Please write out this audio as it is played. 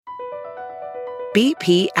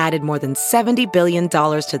BP added more than $70 billion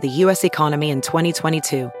to the U.S. economy in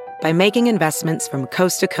 2022 by making investments from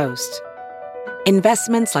coast to coast.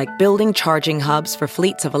 Investments like building charging hubs for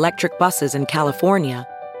fleets of electric buses in California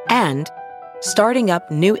and starting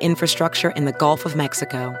up new infrastructure in the Gulf of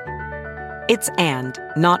Mexico. It's and,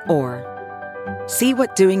 not or. See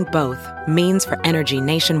what doing both means for energy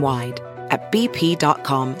nationwide at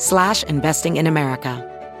bp.com/investing in America.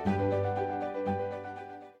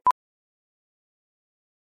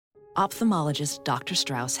 Ophthalmologist Dr.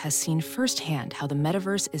 Strauss has seen firsthand how the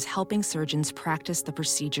metaverse is helping surgeons practice the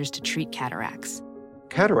procedures to treat cataracts.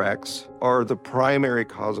 Cataracts are the primary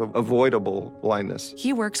cause of avoidable blindness.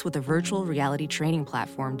 He works with a virtual reality training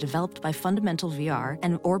platform developed by Fundamental VR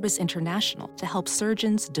and Orbis International to help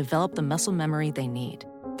surgeons develop the muscle memory they need.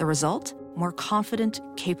 The result? More confident,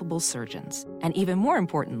 capable surgeons. And even more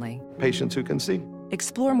importantly, Patients who can see.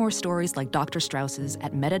 explore more stories like Dr. Strauss's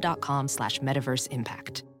at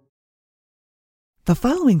meta.com/metaverseimpact. The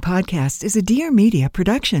following podcast is a Dear Media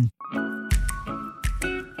production.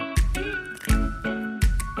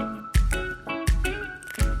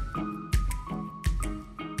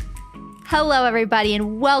 Hello, everybody,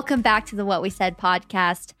 and welcome back to the What We Said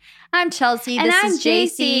podcast. I'm Chelsea. And this I'm is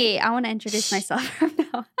JC. I want to introduce myself from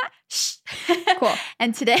now. Cool.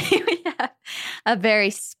 And today we have a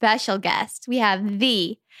very special guest. We have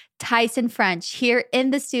the Tyson French here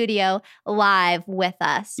in the studio live with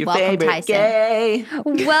us. Your Welcome, favorite Tyson. gay.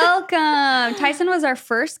 Welcome. Tyson was our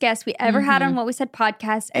first guest we ever had on What We Said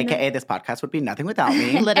podcast. And AKA this podcast would be nothing without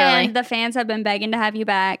me. Literally. And the fans have been begging to have you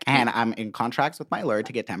back. And I'm in contracts with my lawyer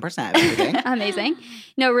to get 10% of everything. Amazing.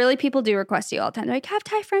 No, really, people do request you all the time. They're like, have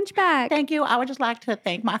Ty French back. Thank you. I would just like to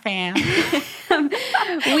thank my fans.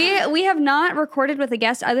 We have not recorded with a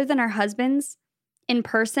guest other than our husbands in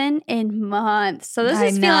person in months. So this I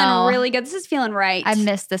is know. feeling really good. This is feeling right. I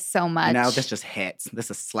miss this so much. No, this just hits. This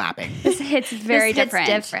is slapping. This hits very This hits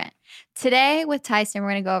different. Today with Tyson,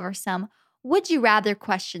 we're going to go over some would you rather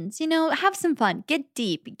questions. You know, have some fun, get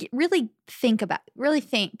deep, really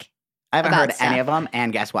think. I haven't About heard any stuff. of them,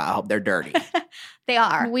 and guess what? I hope they're dirty. They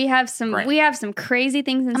are. We have some Great. crazy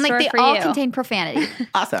things in I'm store like, they for all you. contain profanity.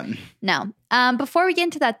 Awesome. No. Before we get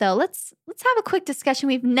into that, though, let's have a quick discussion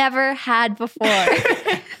we've never had before.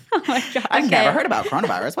 Oh my god. I've never heard about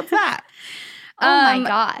coronavirus. What's that? Oh my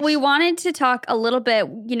gosh. We wanted to talk a little bit,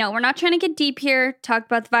 you know, we're not trying to get deep here, talk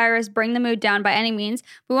about the virus, bring the mood down by any means.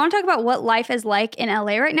 We want to talk about what life is like in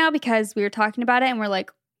LA right now because we were talking about it and we're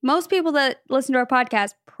like, most people that listen to our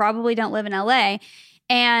podcast probably don't live in LA.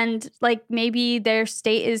 And like maybe their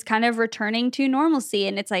state is kind of returning to normalcy.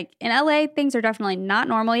 And it's like in LA, things are definitely not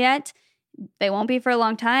normal yet. They won't be for a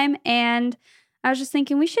long time. And I was just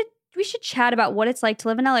thinking we should chat about what it's like to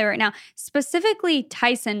live in LA right now. Specifically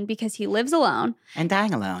Tyson, because he lives alone. And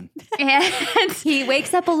dying alone. And He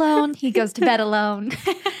wakes up alone. He goes to bed alone.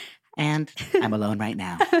 And I'm alone right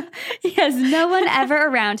now. he has no one ever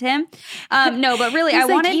around him. No, but really, He's I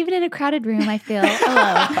wanted even in a crowded room, I feel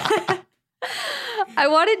alone. I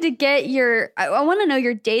wanted to get I want to know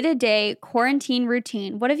your day-to-day quarantine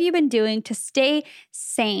routine. What have you been doing to stay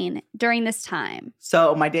sane during this time?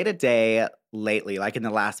 So my day-to-day lately, like in the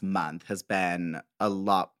last month, has been a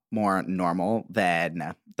lot more normal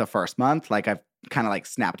than the first month. Like I've kind of like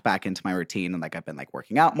snapped back into my routine and like I've been like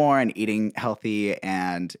working out more and eating healthy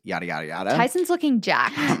and yada, yada, yada. Tyson's looking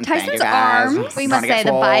jacked. Thank you, Tyson's guys. arms. We Starting must to get say the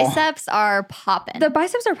swole. biceps are popping. The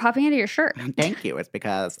biceps are popping out of your shirt. Thank you. It's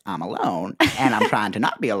because I'm alone and I'm trying to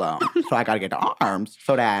not be alone. So I got to get the arms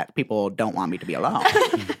so that people don't want me to be alone.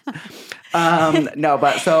 No,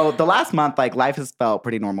 but so the last month, like life has felt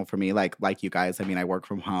pretty normal for me. Like you guys, I mean, I work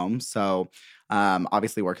from home. So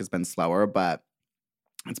obviously work has been slower, but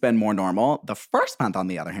it's been more normal. The first month, on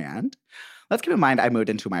the other hand, let's keep in mind I moved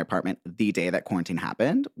into my apartment the day that quarantine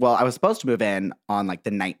happened. Well, I was supposed to move in on like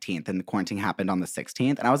the 19th and the quarantine happened on the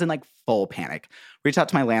 16th. And I was in like full panic. Reached out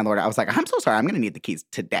to my landlord. I was like, I'm so sorry. I'm going to need the keys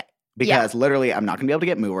today. Because literally, I'm not going to be able to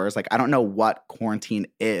get movers. Like, I don't know what quarantine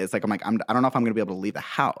is. Like, I don't know if I'm going to be able to leave the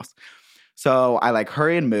house. So I like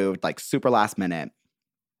hurry and moved like super last minute.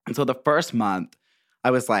 And so the first month,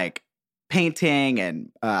 I was like painting and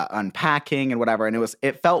unpacking and whatever. And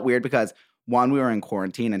it felt weird because one, we were in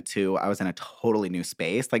quarantine, and two, I was in a totally new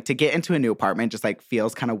space. Like to get into a new apartment just like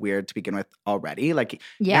feels kind of weird to begin with already. Like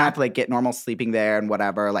you have to like get normal sleeping there and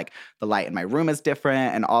whatever. Like the light in my room is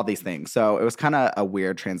different and all these things. So it was kind of a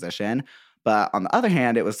weird transition. But on the other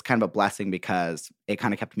hand, it was kind of a blessing because it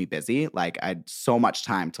kind of kept me busy. Like I had so much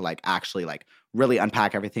time to like actually like really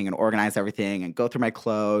unpack everything and organize everything and go through my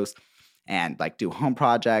clothes and like do home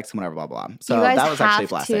projects and whatever, blah, blah. So you guys that was actually a have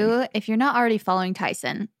blessing. to, if you're not already following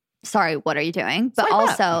Tyson, sorry, what are you doing? But Swipe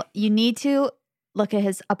also, up. you need to look at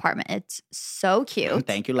his apartment. It's so cute.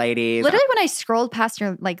 Thank you, ladies. Literally, when I scrolled past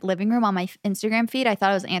your like living room on my Instagram feed, I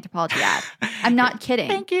thought it was an Anthropologie ad. I'm not kidding.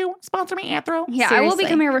 Thank you. Sponsor me, Anthro. Yeah, I will be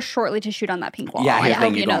coming over shortly to shoot on that pink wall. Yeah, I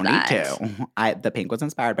hope you you know don't need that. to. The pink was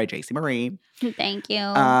inspired by JC Marie. Thank you.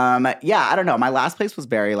 Yeah, I don't know. My last place was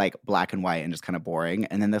very like black and white and just kind of boring.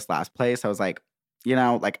 And then this last place, I was like, you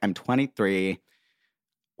know, like I'm 23.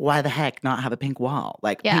 Why the heck not have a pink wall?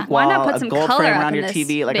 Like pink why wall, not put some a gold color frame up around in your this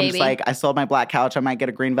TV. Like I'm just baby? like, I sold my black couch. I might get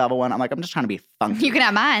a green velvet one. I'm like, I'm just trying to be funky. You can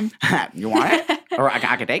have mine. You want it? Or I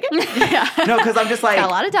can take it? Yeah. No, because I'm just like, Got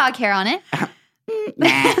a lot of dog hair on it.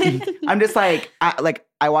 nah. I'm just like,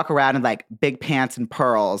 I walk around in like big pants and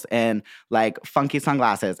pearls and like funky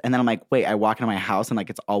sunglasses. And then I'm like, wait, I walk into my house and like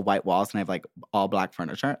it's all white walls and I have like all black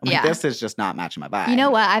furniture. I'm like, this is just not matching my vibe. You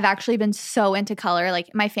know what? I've actually been so into color.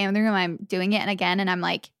 Like my family room, I'm doing it and again, and I'm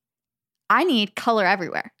like, I need color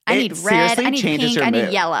everywhere. I need red, I need pink, I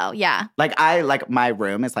need yellow. Yeah. Like my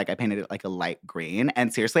room is like, I painted it like a light green.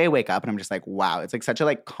 And seriously, I wake up and I'm just like, wow, it's like such a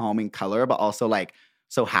like calming color, but also like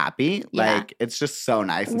so happy. Yeah. Like it's just so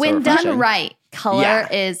nice. And When so done refreshing. right, color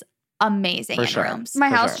is amazing For in sure. rooms. My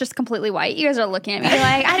For house sure. just completely white. You guys are looking at me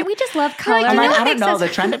like, we just love color. like, I'm you know like, what I don't makes know. us- The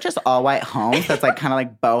trend of just all white homes that's like kind of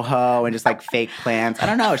like boho and just like fake plants. I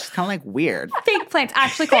don't know. It's just kind of like weird. Fake plants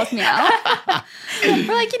actually calls me out. Or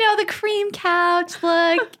like, the cream couch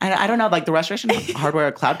look. I don't know. Like the Restoration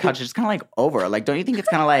Hardware cloud couch is just kind of like over. Like, don't you think it's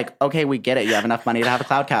kind of like, okay, we get it. You have enough money to have a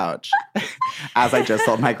cloud couch. As I just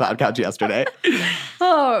sold my cloud couch yesterday.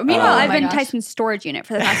 Oh, meanwhile, I've my been gosh. Tyson's storage unit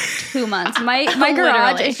for the past 2 months. My garage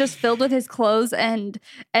Literally. is just filled with his clothes and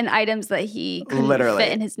items that he couldn't Literally.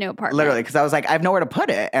 fit in his new apartment. Literally, because I was like, I have nowhere to put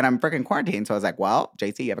it, and I'm freaking quarantined. So I was like, well,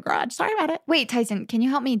 JC, you have a garage. Sorry about it. Wait, Tyson, can you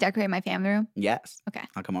help me decorate my family room? Yes. Okay.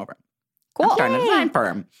 I'll come over. Cool. I'm starting a design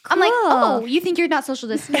firm. I'm like, Cool. oh, you think you're not social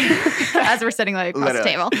distancing? As we're sitting like across the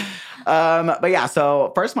Literally. table. But yeah,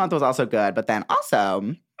 so first month was also good, but then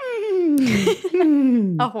also,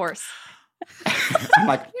 A horse. I'm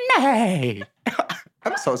like, nay.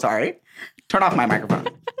 I'm so sorry. Turn off my microphone.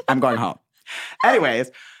 I'm going home.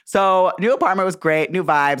 Anyways, so new apartment was great. New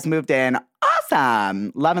vibes, moved in.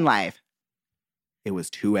 Awesome. Love and life. It was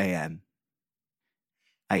 2 a.m.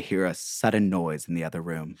 I hear a sudden noise in the other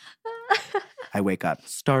room. I wake up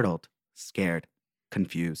startled, scared,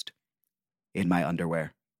 confused, in my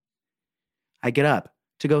underwear. I get up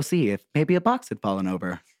to go see if maybe a box had fallen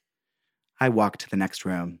over. I walk to the next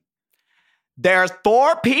room. There's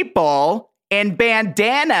 4 people in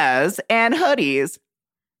bandanas and hoodies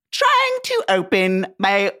trying to open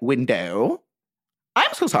my window.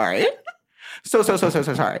 I'm so sorry. So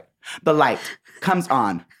sorry. The light comes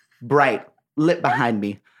on, bright, lit behind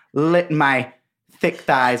me, lit my thick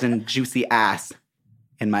thighs and juicy ass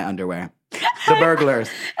in my underwear. The burglars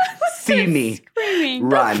see me Screaming.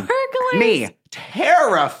 run. Me,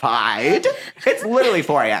 terrified. It's literally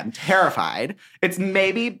 4 a.m. Terrified. It's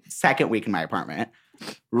maybe second week in my apartment.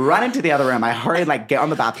 Run into the other room. I hurried, get on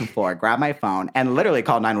the bathroom floor, grab my phone, and literally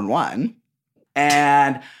call 911.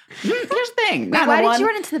 And here's the thing. Wait, why did 911 you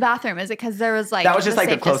run into the bathroom? Is it because there was That was just the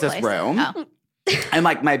safest closest place? room. Oh. And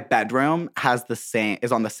my bedroom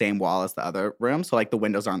is on the same wall as the other room. So the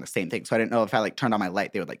windows are on the same thing. So I didn't know if I turned on my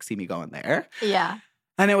light, they would see me go in there. Yeah.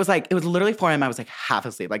 And it was literally 4 a.m. I was half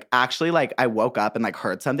asleep. I woke up and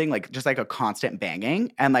heard something, just a constant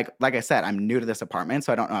banging. And like I said, I'm new to this apartment.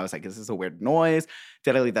 So I don't know. I was like, is this a weird noise?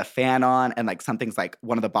 Did I leave the fan on? And something's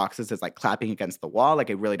one of the boxes is clapping against the wall. I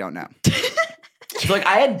really don't know. So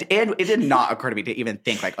it did not occur to me to even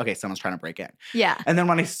think okay, someone's trying to break in. Yeah. And then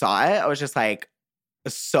when I saw it, I was just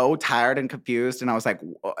so tired and confused. And I was like,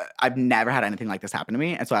 I've never had anything like this happen to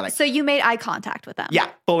me. And so So you made eye contact with them. yeah,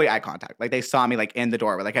 fully eye contact. They saw me in the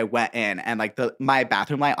doorway. I went in and my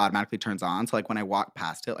bathroom light automatically turns on. So when I walked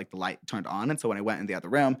past it, the light turned on. And so when I went in the other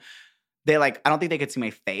room, they I don't think they could see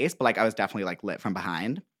my face, but I was definitely lit from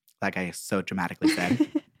behind. Like I so dramatically said.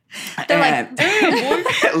 They're and,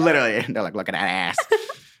 literally, they're look at that ass.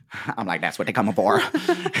 I'm that's what they come for.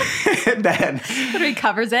 And then Literally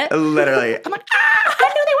covers it. literally, I'm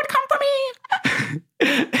I knew they would come for me.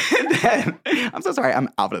 And then, I'm so sorry, I'm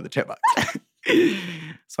Alvin of the Chipmunks.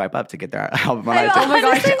 Swipe up to get their album on iTunes. Oh my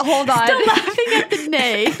gosh, hold on. Still laughing at the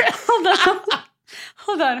nay.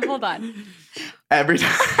 Hold on. Every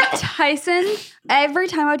time. Tyson, every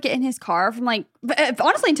time I would get in his car from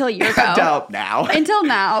honestly until a year ago. Dope now. Until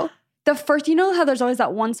now, The first, you know how there's always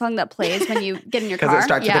that one song that plays when you get in your car? Because it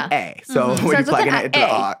starts Yeah. with an A. So when you Starts with plug an it into the A.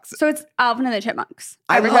 aux. So it's Alvin and the Chipmunks.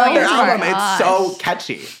 I Every love time their you start. album. It's so gosh.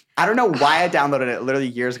 catchy. I don't know why I downloaded it literally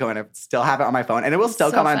years ago and I still have it on my phone. And it will still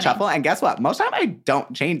So come on funny. shuffle. And guess what? Most of the time I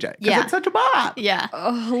don't change it. Because Yeah. it's such a bop. Yeah.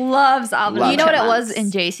 Oh, loves Alvin Love and You the know what it was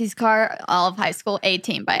Chipmunks. in JC's car all of high school?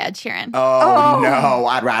 18 by Ed Sheeran. Oh, no.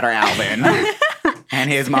 I'd rather Alvin and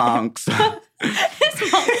his monks.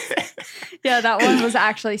 Yeah, that one was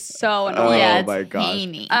actually so Oh, annoying. yeah, it's my gosh.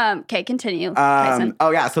 Haney. Okay, continue. Tyson. Oh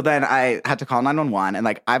yeah, so then I had to call 911 and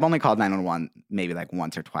like I've only called 911 maybe like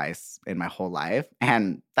once or twice in my whole life.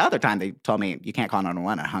 And the other time they told me you can't call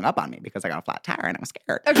 911 and hung up on me because I got a flat tire and I was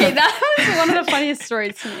scared. Okay, that was one of the funniest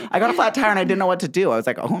stories to me. I got a flat tire and I didn't know what to do. I was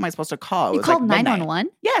like, oh, who am I supposed to call? It You was called like midnight.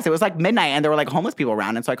 911? Yes, it was like midnight and there were like homeless people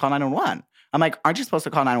around and so I called 911. I'm like, aren't you supposed to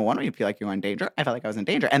call 911 when you feel like you're in danger? I felt like I was in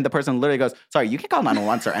danger. And the person literally goes, sorry, you can call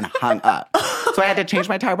 911, sir, and hung up. So I had to change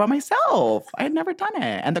my tire by myself. I had never done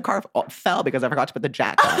it. And the car fell because I forgot to put the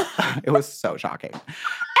jack up. It was so shocking.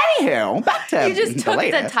 Anywho, back to You just took the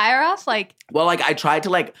latest. tire off? Like, Well, like I tried to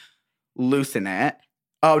like loosen it.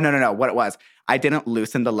 Oh, no. What it was, I didn't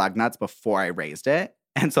loosen the lug nuts before I raised it.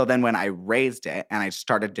 And so then when I raised it and I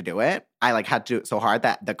started to do it, I like had to do it so hard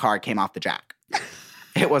that the car came off the jack.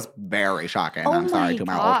 It was very shocking. oh I'm sorry my to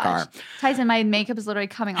my old gosh. car. Tyson, my makeup is literally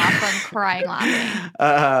coming off. I'm crying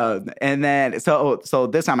laughing. And then so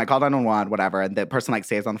this time I called 911, whatever, and the person like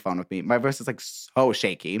stays on the phone with me. My voice is like so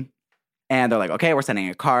shaky. And they're like, okay, we're sending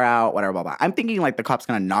a car out, whatever, blah, blah. I'm thinking like the cop's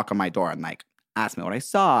gonna knock on my door and like ask me what I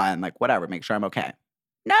saw and like whatever, make sure I'm okay.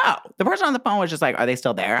 No. The person on the phone was just like, are they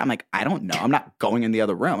still there? I'm like, I don't know. I'm not going in the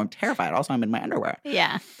other room. I'm terrified. Also, I'm in my underwear.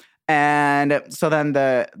 Yeah. And so then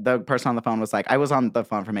the person on the phone was like, I was on the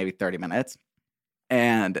phone for maybe 30 minutes.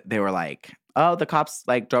 And they were like, oh, the cops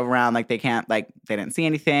like drove around, like they can't, like they didn't see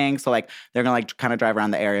anything. So like they're gonna like kind of drive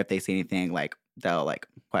around the area. If they see anything, like they'll like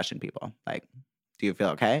question people. Like, do you feel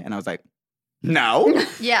okay? And I was like, no.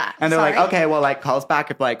 Yeah. And they're like, sorry. okay, well, like call us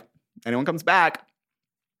back if like anyone comes back.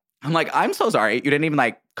 I'm like, I'm so sorry. You didn't even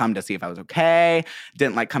like come to see if I was okay.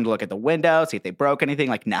 Didn't like come to look at the window, see if they broke anything,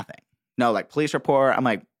 like nothing. No, like police report. I'm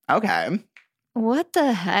like, okay. What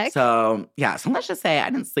the heck? So yeah, so let's just say I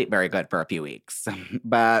didn't sleep very good for a few weeks.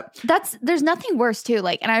 But There's nothing worse too.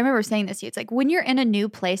 Like, and I remember saying this to you. It's like when you're in a new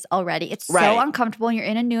place already, it's so Right. uncomfortable and you're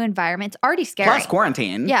in a new environment. It's already scary. plus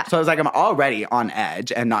quarantine. Yeah. So I was like, I'm already on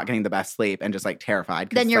edge and not getting the best sleep and just like terrified.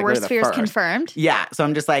 'cause Then it's, your like, we're worst the fear is first. confirmed. Yeah. So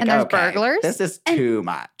I'm just like, And there's okay, burglars? this is And- too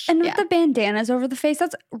much. And with Yeah. the bandanas over the face,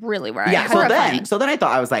 that's really where I Yeah, had so horrifying. then I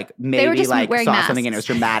thought I was like were maybe just like wearing saw something and it masks.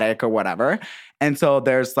 was dramatic or whatever. And so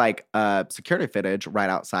there's like a security footage right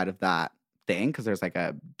outside of that thing because there's like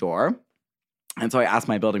a door. And so I asked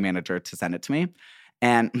my building manager to send it to me.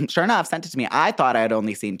 And sure enough, sent it to me. I thought I had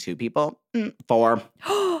only seen 2 people. 4.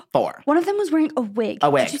 One of them was wearing a wig. A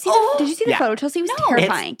wig. Did you see the Yeah. photo, Chelsea? It was No.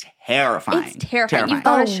 terrifying. It's terrifying. It's terrifying. You've A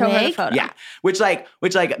got to show her the wig? photo. Yeah, which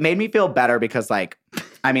made me feel better because like,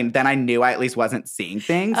 I mean, then I knew I at least wasn't seeing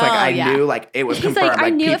things. Like Oh, I yeah. knew like it was He's confirmed. like, I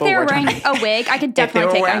knew if people they were trying wearing to- a wig, I could if they definitely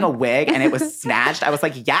were take wearing them. a wig and it was snatched, I was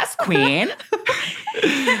like, yes, queen.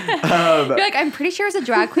 You're like, I'm pretty sure it's a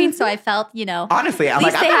drag queen, so I felt, Honestly, I'm At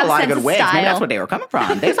like, least I they got have a lot of sense good of wigs. Maybe style. that's where they were coming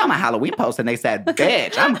from. They saw my Halloween post and they said,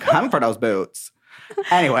 bitch, I'm coming for those boots.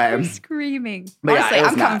 Anyway, screaming. But yeah, Honestly, it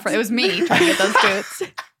was I'm coming nuts. for it. It was me trying to get those boots.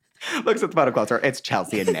 looks at the photo closer. It's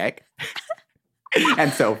Chelsea and Nick.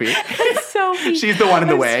 And Sophie. Sophie. She's the one in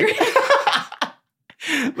the I'm wig.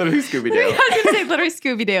 Literally Scooby-Doo. I was going to say literally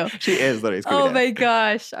Scooby-Doo. She is literally Scooby-Doo. Oh my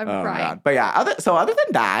gosh. I'm Oh my crying. God. But yeah, other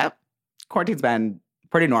than that, quarantine's been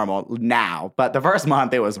pretty normal now. But the first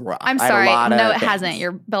month, it was rough. I'm I had a sorry. lot of No, it things. hasn't.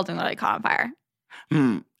 Your building literally caught on fire.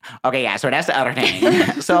 Okay, yeah, so that's the other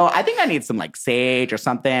thing. So I think I need some like sage or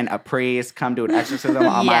something, a priest, come do an exorcism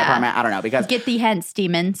on my Yeah. apartment. I don't know, because Get thee hence,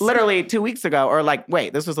 demons. literally 2 weeks ago, or like,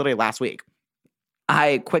 wait, this was literally last week.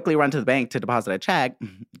 I quickly run to the bank to deposit a check,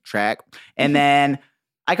 and then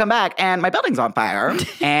I come back and my building's on fire,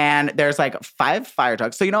 and there's like 5 fire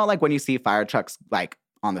trucks. So you know, like when you see fire trucks like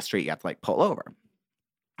on the street, you have to like pull over.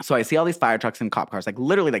 So I see all these fire trucks and cop cars, like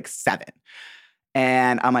literally like 7,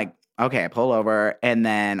 and I'm like, okay, I pull over, and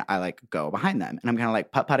then I like go behind them, and I'm kind of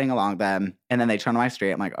like putt-putting along them, and then they turn on my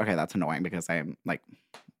street. I'm like, okay, that's annoying because I'm like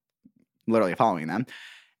literally following them,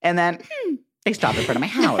 and then they stop in front of my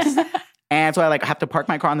house. And so I like have to park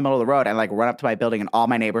my car in the middle of the road and like run up to my building, and all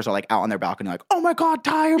my neighbors are like out on their balcony, like, "Oh my God,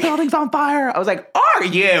 Ty, your building's on fire!" I was like, "Are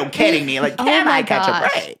you kidding me? Like, Oh can my I catch a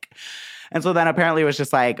gosh. break?" And so then apparently it was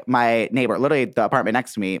just like my neighbor, literally the apartment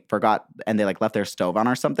next to me, forgot, and they like left their stove on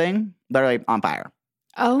or something, literally on fire.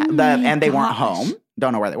 Oh The- my and they weren't gosh. home.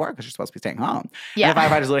 Don't know where they were because you're supposed to be staying home. Yeah. And the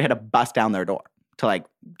firefighters literally had to bust down their door to like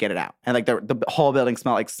get it out. And like the whole building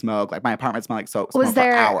smelled like smoke. Like my apartment smelled like smoke Was for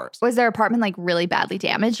hours. Was their apartment like really badly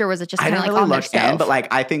damaged, or was it just I kind of didn't like really on look their stove? in, but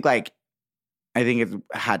like I think it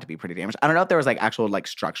had to be pretty damaged. I don't know if there was like actual like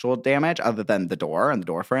structural damage other than the door and the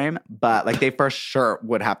door frame, but like they for sure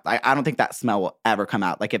would have. I don't think that smell will ever come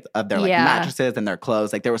out. Like if of their like mattresses and their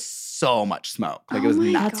clothes, like there was so much smoke. Like it was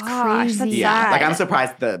nuts. That's crazy. That's Yeah, sad. like I'm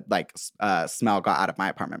surprised the like smell got out of my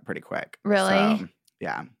apartment pretty quick. Really? So,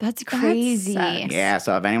 yeah. That's crazy. sucks. Yeah,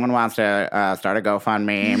 so if anyone wants to start a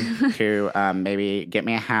GoFundMe to maybe get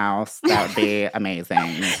me a house, that would be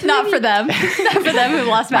amazing. Not for them. Not for them who've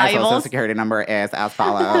lost My social valuables. security number is as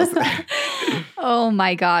follows. Oh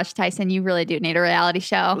my gosh, Tyson, you really do need a reality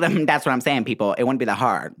show. That's what I'm saying, people. It wouldn't be that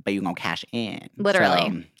hard, but you're going to cash in. Literally.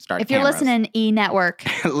 So, start If you're cameras. listening, E Network,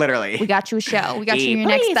 Literally. we got you a show. We got E, you your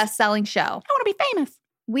next please. best-selling show. I want to be famous.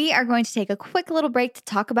 We are going to take a quick little break to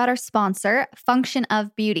talk about our sponsor, Function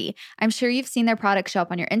of Beauty. I'm sure you've seen their products show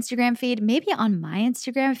up on your Instagram feed, maybe on my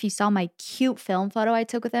Instagram if you saw my cute film photo I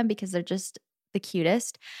took with them because they're just the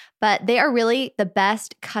cutest. But they are really the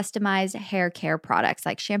best customized hair care products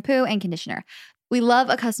like shampoo and conditioner. We love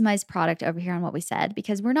a customized product over here on What We Said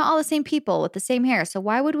because we're not all the same people with the same hair. So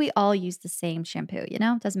why would we all use the same shampoo? You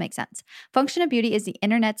know, doesn't make sense. Function of Beauty is the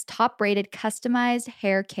internet's top-rated customized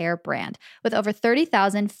hair care brand with over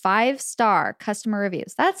 30,000 5-star customer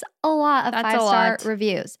reviews. That's a lot of That's a 5-star lot.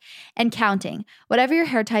 reviews and counting. Whatever your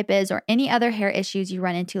hair type is or any other hair issues you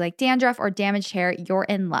run into like dandruff or damaged hair, you're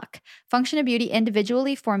in luck. Function of Beauty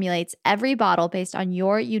individually formulates every bottle based on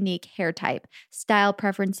your unique hair type, style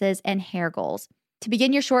preferences, and hair goals. To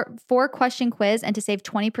begin your short 4-question quiz and to save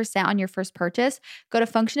 20% on your first purchase, go to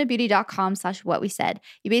functionofbeauty.com/whatwesaid.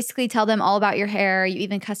 You basically tell them all about your hair. You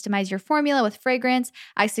even customize your formula with fragrance.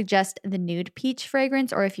 I suggest the nude peach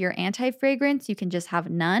fragrance, or if you're anti-fragrance, you can just have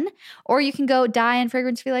none. Or you can go dye and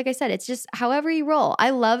fragrance free, like I said. It's just however you roll.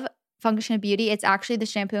 I love Function of Beauty. It's actually the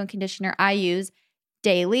shampoo and conditioner I use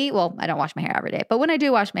daily. Well, I don't wash my hair every day, but when I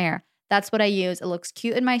do wash my hair, that's what I use. It looks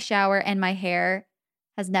cute in my shower, and my hair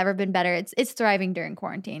has never been better. It's thriving during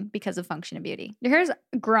quarantine because of Function of Beauty. Your hair's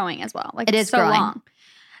growing as well. Like It it's is so growing. long.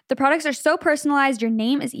 The products are so personalized, your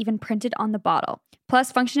name is even printed on the bottle.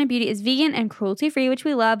 Plus, Function of Beauty is vegan and cruelty-free, which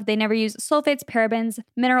we love. They never use sulfates, parabens,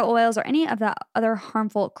 mineral oils, or any of that other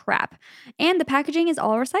harmful crap. And the packaging is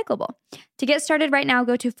all recyclable. To get started right now,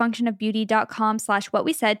 go to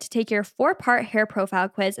functionofbeauty.com/whatwesaid to take your 4-part hair profile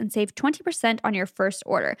quiz and save 20% on your first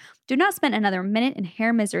order. Do not spend another minute in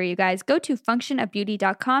hair misery, you guys. Go to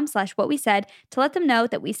functionofbeauty.com/whatwesaid to let them know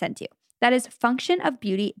that we sent you. That is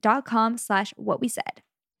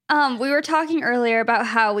functionofbeauty.com/whatwesaid. We were talking earlier about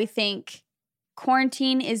how we think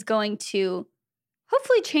quarantine is going to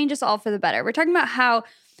hopefully change us all for the better. We're talking about how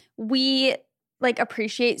we like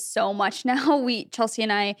appreciate so much now. Chelsea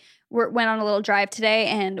and I went on a little drive today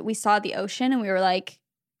and we saw the ocean and we were like,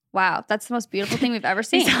 wow, that's the most beautiful thing we've ever We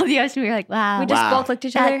seen. saw the ocean. We were like, wow. We just both looked at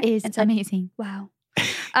each other that is and said, amazing. wow.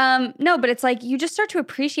 No, but it's like you just start to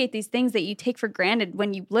appreciate these things that you take for granted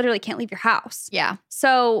when you literally can't leave your house. Yeah.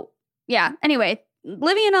 So, yeah. Anyway,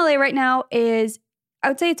 living in LA right now is, I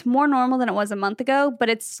would say it's more normal than it was a month ago, but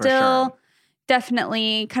it's For still sure.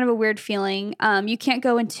 definitely kind of a weird feeling. You can't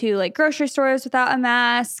go into like grocery stores without a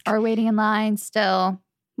mask. Or waiting in line still.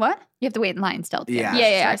 What? You have to wait in line still. To get Yeah. in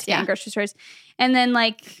Yeah, grocery to stores. get in grocery stores. And then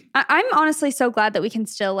like, I'm honestly so glad that we can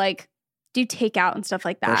still like do takeout and stuff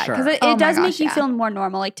like that. sure. Because it Oh my does make gosh, you yeah. feel more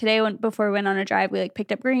normal. Like today before we went on a drive, we like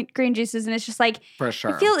picked up green juices and it's just like, For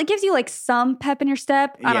sure. it gives you like some pep in your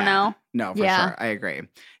step. I don't Yeah. know. No, for Yeah. sure. I agree.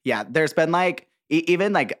 Yeah, there's been like,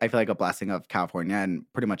 even like, I feel like a blessing of California and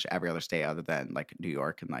pretty much every other state other than like New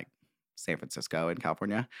York and like San Francisco and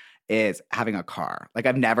California is having a car. Like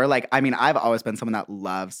I've never I've always been someone that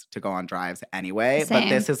loves to go on drives anyway, but Same.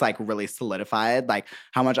 this is like really solidified like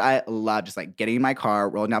how much I love just like getting in my car,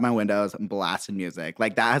 rolling down my windows and blasting music.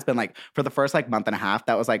 Like that has been like for the first like month and a half,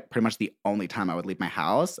 that was like pretty much the only time I would leave my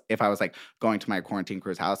house if I was like going to my quarantine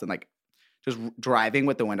crew's house and like just driving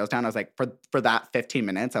with the windows down. I was like, for that 15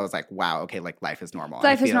 minutes, I was like, wow, okay, like life is normal.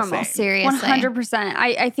 Life I is feel normal. sane. Seriously. 100%.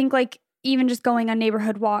 I think like even just going on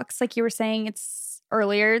neighborhood walks, like you were saying, it's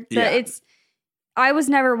earlier that Yeah. I was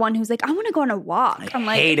never one who's like, I want to go on a walk. I'm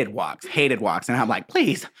like, hated walks. And I'm like,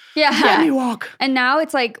 please, yeah. let me walk. And now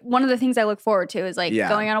it's like one of the things I look forward to is like Yeah.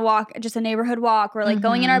 going on a walk, just a neighborhood walk, or like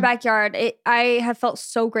going in our Mhm. backyard. I have felt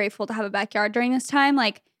so grateful to have a backyard during this time.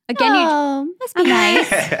 Like again, must be I'm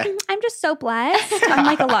nice. I'm just so blessed.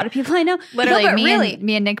 Unlike a lot of people I know. Literally, No, but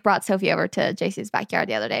me and Nick brought Sophie over to JC's backyard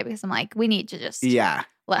the other day because I'm like, we need to just Yeah.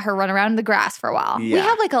 let her run around in the grass for a while. We Yeah.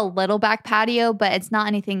 have like a little back patio, but it's not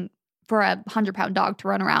anything for a 100-pound dog to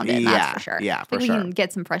run around in. That's for sure. Yeah, for we sure. can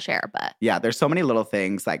get some fresh air, but Yeah, there's so many little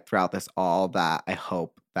things like throughout this all that I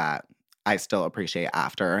hope that I still appreciate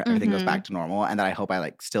after everything goes back to normal, and that I hope I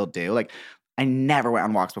like still do. Like I never went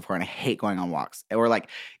on walks before, and I hate going on walks. Or like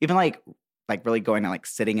even like really going and like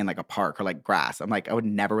sitting in like a park or like grass. I'm like, I would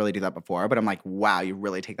never really do that before, but I'm like, wow, you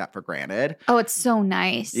really take that for granted. oh, it's so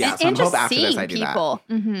nice. Yeah, so and I hope just after this seeing I do that. people.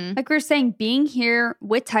 Mm-hmm. Like we were saying, being here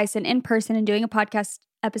with Tyson in person and doing a podcast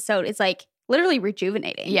episode is like literally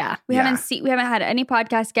rejuvenating. Yeah. We Yeah. haven't had any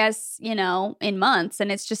podcast guests, in months,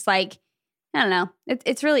 and it's just like, I don't know.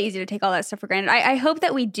 It's really easy to take all that stuff for granted. I hope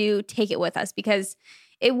that we do take it with us, because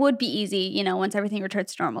it would be easy, once everything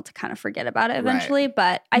returns to normal, to kind of forget about it eventually.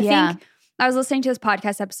 But I think I was listening to this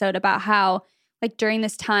podcast episode about how like during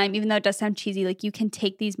this time, even though it does sound cheesy, like you can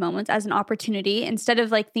take these moments as an opportunity instead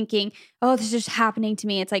of like thinking, oh, this is just happening to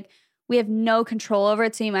me. It's like we have no control over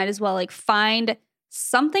it. So you might as well like find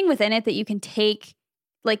something within it that you can take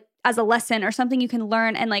like as a lesson or something you can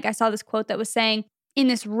learn. And like I saw this quote that was saying, in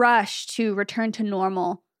this rush to return to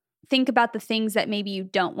normal, think about the things that maybe you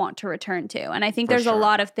don't want to return to. And I think For there's a sure.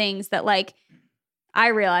 lot of things that like I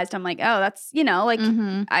realized I'm like, oh, that's, like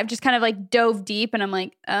I've just kind of like dove deep, and I'm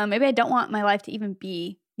like, maybe I don't want my life to even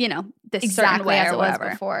be, this certain Exactly way as or it was whatever.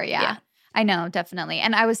 before. Yeah. Yeah. I know, definitely.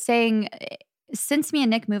 And I was saying, since me and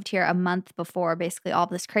Nick moved here a month before basically all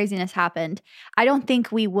this craziness happened, I don't think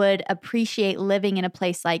we would appreciate living in a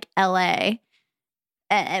place like LA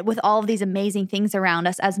with all of these amazing things around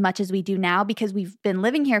us as much as we do now, because we've been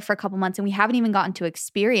living here for a couple months and we haven't even gotten to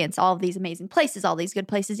experience all of these amazing places, all these good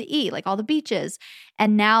places to eat, like all the beaches.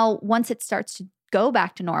 And now once it starts to go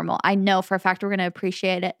back to normal, I know for a fact we're going to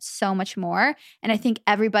appreciate it so much more. And I think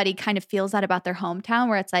everybody kind of feels that about their hometown,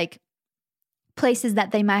 where it's like places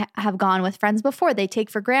that they might have gone with friends before, they take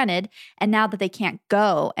for granted. And now that they can't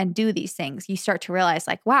go and do these things, you start to realize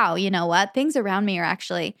like, wow, you know what? Things around me are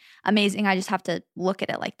actually amazing. I just have to look at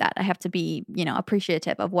it like that. I have to be,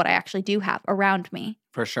 appreciative of what I actually do have around me,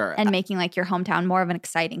 For sure. and making like your hometown more of an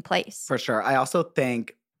exciting place. For sure. I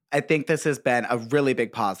think this has been a really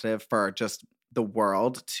big positive for just the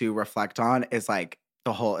world to reflect on, is like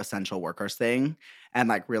the whole essential workers thing, and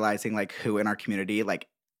like realizing like who in our community, like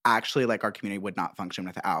actually like our community would not function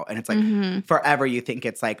without. And it's like forever you think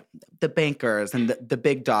it's like the bankers and the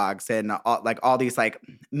big dogs and all these like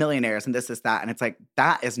millionaires and this is that. And it's like,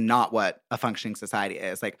 that is not what a functioning society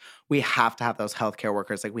is. Like we have to have those healthcare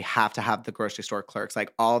workers. Like we have to have the grocery store clerks,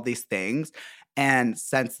 like all of these things. And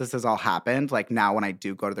since this has all happened, like now when I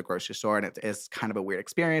do go to the grocery store, and it is kind of a weird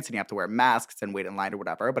experience and you have to wear masks and wait in line or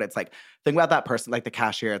whatever, but it's like, think about that person, like the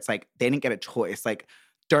cashier, it's like they didn't get a choice. Like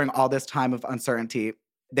during all this time of uncertainty,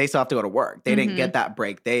 they still have to go to work. They didn't get that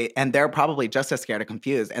break. They're probably just as scared and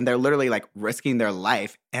confused, and they're literally like risking their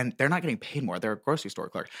life, and they're not getting paid more. They're a grocery store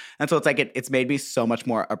clerk. And so it's like, it's made me so much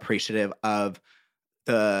more appreciative of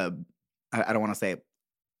I don't want to say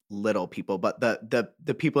little people, but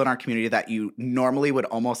the people in our community that you normally would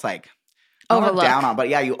almost like not Overlook. down on, but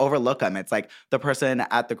yeah, you overlook them. It's like the person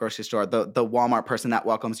at the grocery store, the Walmart person that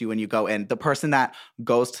welcomes you when you go in, the person that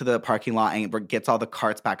goes to the parking lot and gets all the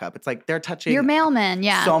carts back up. It's like they're touching Your mailman,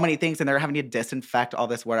 yeah. so many things, and they're having to disinfect all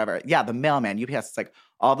this, whatever. Yeah, the mailman, UPS, it's like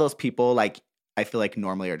all those people, like I feel like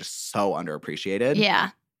normally are just so underappreciated. Yeah.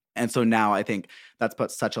 And so now I think that's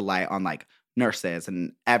put such a light on like nurses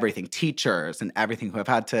and everything, teachers and everything, who have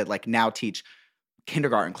had to like now teach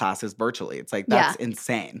kindergarten classes virtually. It's like, that's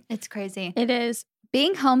insane. It's crazy. It is.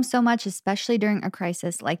 Being home so much, especially during a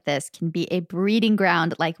crisis like this, can be a breeding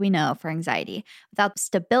ground, like we know, for anxiety. Without the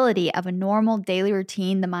stability of a normal daily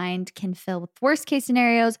routine, the mind can fill with worst case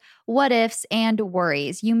scenarios, what ifs, and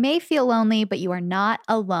worries. You may feel lonely, but you are not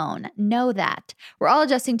alone. Know that. We're all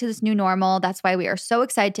adjusting to this new normal. That's why we are so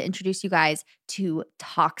excited to introduce you guys to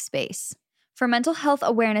Talkspace. For Mental Health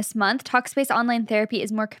Awareness Month, Talkspace Online Therapy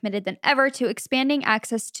is more committed than ever to expanding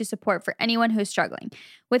access to support for anyone who is struggling.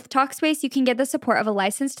 With Talkspace, you can get the support of a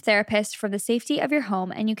licensed therapist from the safety of your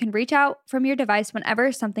home, and you can reach out from your device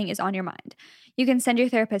whenever something is on your mind. You can send your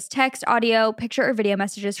therapist text, audio, picture, or video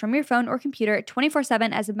messages from your phone or computer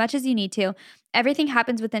 24/7 as much as you need to. Everything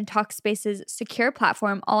happens within Talkspace's secure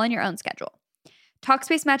platform, all on your own schedule.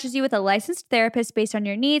 Talkspace matches you with a licensed therapist based on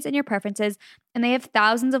your needs and your preferences, and they have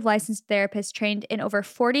thousands of licensed therapists trained in over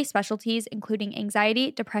 40 specialties, including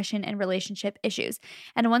anxiety, depression, and relationship issues.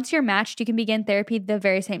 And once you're matched, you can begin therapy the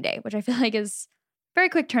very same day, which I feel like is very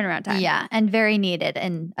quick turnaround time. Yeah, and very needed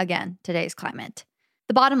in, again, today's climate.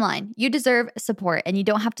 The bottom line, you deserve support and you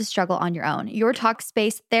don't have to struggle on your own. Your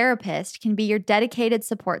Talkspace therapist can be your dedicated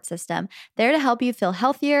support system, there to help you feel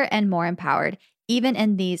healthier and more empowered. even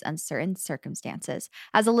in these uncertain circumstances.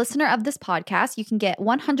 As a listener of this podcast, you can get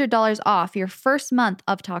 $100 off your first month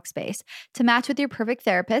of Talkspace. To match with your perfect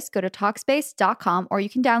therapist, go to Talkspace.com or you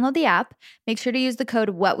can download the app. Make sure to use the code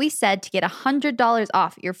WHATWESAID to get $100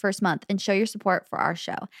 off your first month and show your support for our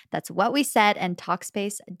show. That's What We Said and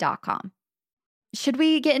Talkspace.com. Should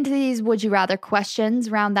we get into these would you rather questions?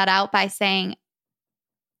 Round that out by saying,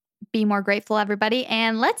 be more grateful, everybody.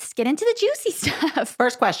 And let's get into the juicy stuff.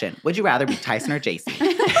 First question. Would you rather be Tyson or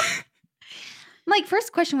JC? Like,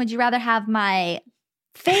 first question, would you rather have my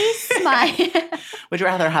face, Would you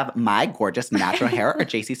rather have my gorgeous natural hair or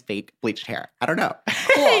JC's fake bleached hair? I don't know.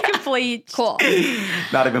 Cool.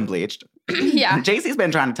 Not even bleached. Yeah. JC's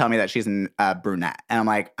been trying to tell me that she's a brunette. And I'm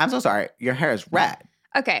like, I'm so sorry. Your hair is red.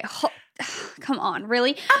 Okay. Come on,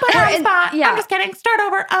 really? Yeah. I'm just kidding. Start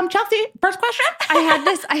over. Chelsea, first question.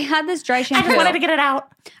 I had this dry shampoo. I just wanted to get it out.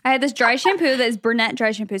 I had this dry shampoo that is brunette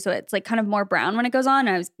dry shampoo, so it's like kind of more brown when it goes on.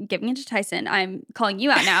 I was giving it to Tyson. I'm calling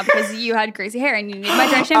you out now because you had crazy hair and you need my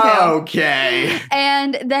dry shampoo. Okay.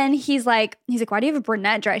 And then he's like, why do you have a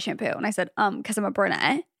brunette dry shampoo? And I said, because I'm a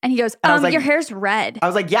brunette. And he goes, like, your hair's red. I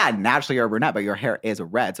was like, yeah, naturally you're a brunette, but your hair is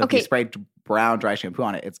red. So Okay. if you spray brown dry shampoo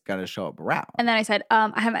on it, it's going to show up brown. And then I said,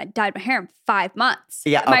 I haven't dyed my hair in 5 months.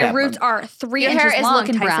 Yeah, My okay. roots are 3 Your inches hair is long,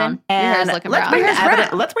 looking Tyson. brown. Your hair is And looking let's brown. bring, My the hair's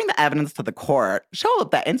brown. let's bring the evidence to the court. Show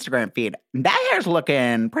the Instagram feed. That hair's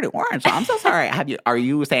looking pretty orange. So I'm so sorry. Are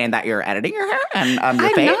you saying that you're editing your hair and your I'm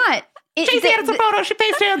face? not. JC edits a photo. She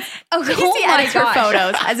face dance. Oh JC my edits her gosh.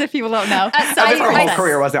 photos, as if people don't know. So her whole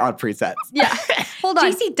career wasn't on presets. Yeah. Hold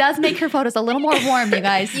on. JC does make her photos a little more warm, you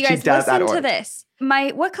guys. You guys, does add listen to orange. this.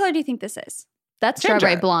 What color do you think this is? That's Ginger.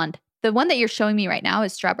 strawberry blonde. The one that you're showing me right now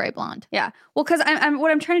is strawberry blonde. Yeah. Well, because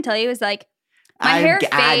what I'm trying to tell you is like my hair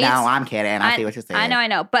fades. I know. I'm kidding. I see what you're saying. I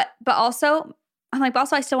know. But also, I'm like, but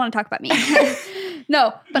also I still want to talk about me.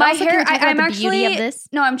 No, But my also, can hair. we talk about I'm the actually beauty of this?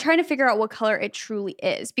 No, I'm trying to figure out what color it truly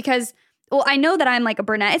is because. Well, I know that I'm like a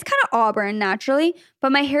brunette. It's kind of auburn naturally,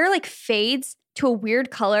 but my hair like fades to a weird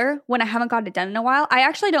color when I haven't got it done in a while. I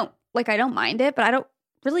actually don't mind it, but I don't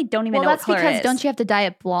even know what that's color it because is. don't you have to dye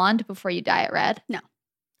it blonde before you dye it red? No.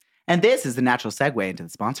 And this is the natural segue into the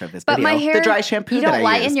sponsor of this But video. my hair- the dry shampoo You that don't I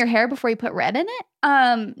lighten used. your hair before you put red in it?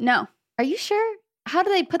 No. Are you sure? How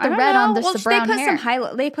do they put I the don't red know. on the Well, brown they put hair? some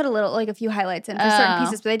highlight. They put a few highlights in for certain Oh.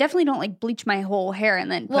 pieces, but they definitely don't like bleach my whole hair and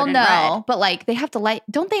then put Well, it in no, red. but like they have to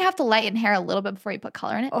don't they have to lighten hair a little bit before you put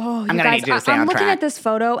color in it? Oh, I'm you gonna guys, need you to stay I'm on looking track. at this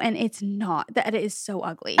photo and it's not. The edit is so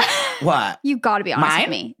ugly. What? You got to be honest Mine? with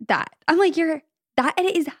me. I'm like, that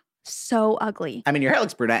edit is so ugly. I mean, your hair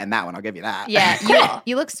looks brunette in that one. I'll give you that. Yeah,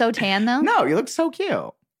 you look so tan though. No, you look so cute.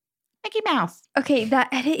 Mickey Mouse. Okay, that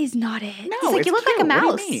edit is not it. No, It's like it's you look like a cute. What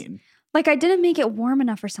mouse. do you mean? Like I didn't make it warm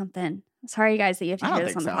enough or something. Sorry, guys, that you have to I hear don't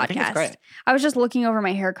this on think the so. podcast. I think it's great. I was just looking over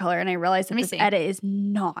my hair color and I realized that Let me this see. edit is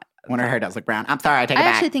not. When her hair does look brown. I'm sorry, I take I it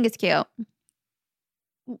back. actually think it's cute.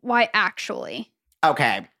 Why actually?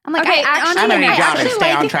 okay. I'm like, Okay, I actually, I'm gonna I need y'all to actually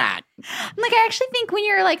stay on like, track. I'm like, I actually think when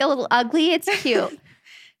you're like a little ugly, it's cute.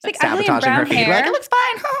 It's like ugly and Sabotaging her brown feed. hair. Like, it looks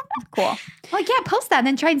fine. Cool. Like, yeah, post that and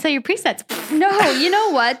then try and sell your presets. No, you know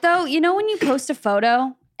what though? You know when you post a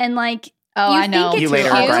photo and like Oh, you I know. think You it's later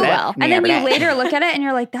cute, regret it. well. and then you Yeah, but- later look at it and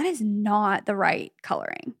you're like, that is not the right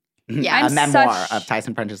coloring. Yeah, I'm a memoir such- of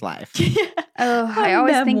Tyson French's life. Oh, I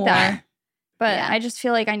always think memoir. that. But Yeah. I just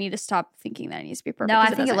feel like I need to stop thinking that it needs to be perfect. No, I 'cause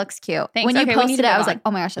think it doesn't. looks cute. Thanks. When you Okay, we need posted to it, I move was on. like,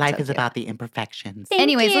 oh my gosh, that's Life so is cute. about the imperfections. Thank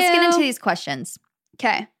Anyways, let's get you. into these questions.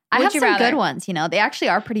 Okay. I have Would you some rather? good ones. You know, they actually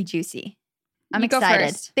are pretty juicy. I'm You go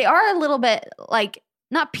excited. first. They are a little bit like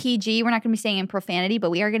not PG. We're not going to be saying in profanity,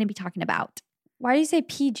 but we are going to be talking about. Why do you say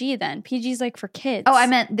PG then? PG is like for kids. Oh, I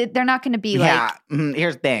meant they're not going to be Yeah. like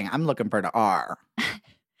Here's the thing. I'm looking for the R.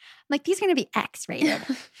 these are going to be X rated.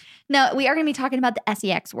 No, we are going to be talking about the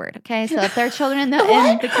SEX word. Okay, so if there are children in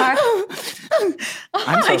the car,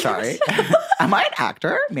 I'm so sorry. Am I an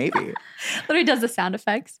actor? Maybe. literally does the sound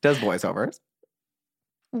effects. Does voiceovers.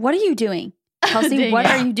 What are you doing? Kelsey, what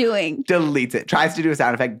Yeah. are you doing? Deletes it. Tries to do a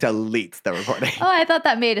sound effect. Deletes the recording. Oh, I thought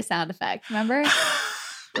that made a sound effect. Remember?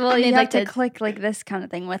 Well, They'd you like have to to- click like this kind of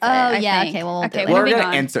thing with it. Oh, I yeah, think. okay, well, we'll do okay, it We're moving going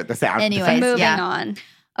on. to insert the sound Anyways, effect. Moving yeah. on.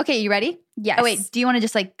 Okay, you ready? Yes. Oh wait, do you want to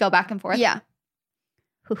just like go back and forth? Yeah.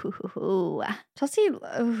 Chelsea,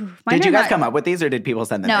 Did you guys come up with these or did people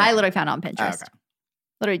send them No, in? I literally found it on Pinterest. Oh, okay.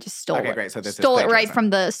 Literally just stole Okay, it. great. So this is stole it right plagiarism. from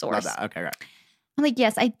the Love source. that. Okay, great. I'm like,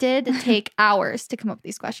 yes, I did take hours to come up with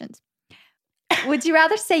these questions. Would you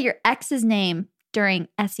rather say your ex's name during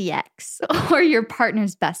SEX or your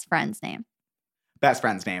partner's best friend's name? Best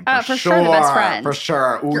friend's name. For sure the best friend. For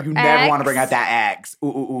sure. Ooh, Your you never want to bring ex? out that ex.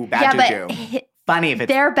 Ooh, bad juju. but Funny if it's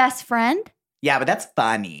their best friend? Yeah, but that's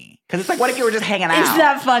funny. Because it's like, what if you were just hanging out? Is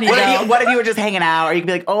that funny, though? What if you were just hanging out? Or you could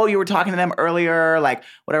be like, oh, you were talking to them earlier, like,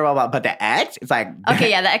 whatever, blah, blah. But the ex, it's like. Okay,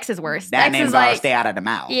 yeah, the ex is worse. That The ex name's is gotta like, stay out of the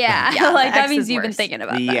mouth. Yeah, Yeah, like the that ex means is you've been worse. thinking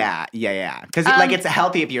about that. Yeah. Because like it's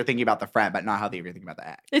healthy if you're thinking about the friend, but not healthy if you're thinking about the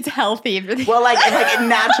ex. it's healthy. If you're thinking- Well, like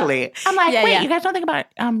naturally. I'm like, Yeah, wait, yeah. you guys don't think about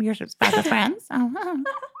your spouse as friends? Oh.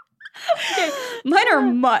 Mine are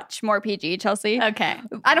much more PG, Chelsea. Okay.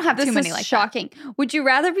 I don't have This too many is like shocking. Would you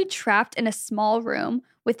rather be trapped in a small room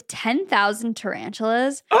with 10,000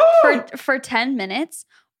 tarantulas for 10 minutes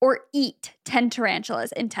or eat 10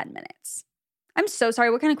 tarantulas in 10 minutes? I'm so sorry.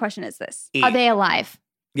 What kind of question is this? Eat. that. Are they alive?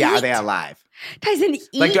 Yeah, are eat? they alive? Tyson, eat.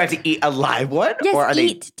 Like, do I have to eat a live one? Yes, or are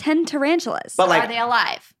eat 10 tarantulas. But like, Are they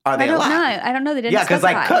alive? are they I don't alive? know. I don't know. They didn't Yeah, because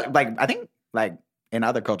like specify. cook, like I think like in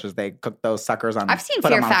other cultures they cook those suckers on. I've seen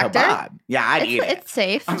put Fear them on Factor. kebab. Yeah, I'd eat it. It's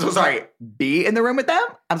safe. I'm so sorry. Be in the room with them.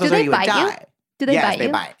 I'm so Do sorry they you would bite you? die. Do they yes, bite they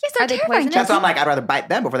you? bite. Yes, Are they poisonous? That's why I'm like, I'd rather bite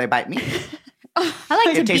them before they bite me. I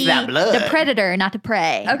like It to tastes be that blood. the predator, not to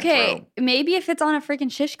prey. Okay, maybe if it's on a freaking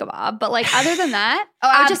shish kebab, but like other than that, Oh,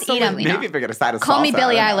 I would just eat 'em. absolutely Maybe not. if you're gonna side of Call me salsa,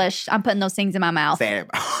 Billie I don't know. Eilish. I'm putting those things in my mouth. Same.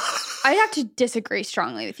 I have to disagree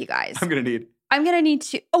strongly with you guys. I'm gonna need. I'm gonna need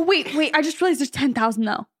to. Oh wait. I just realized there's 10,000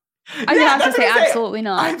 though. I'm Yeah, gonna have to that's say what I'm saying. absolutely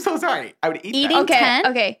not. I'm so sorry. I would eat Eating them. okay. 10?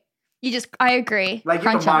 Okay. You just I agree. Like you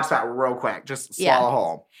crunch can 'em. watch that real quick. Just Yeah. swallow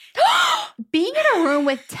whole. being in a room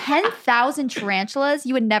with 10,000 tarantulas,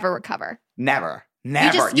 you would never recover. Never. You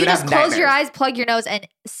Never. just You'd have close your nightmares. eyes, plug your nose, and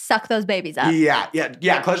suck those babies up. Yeah.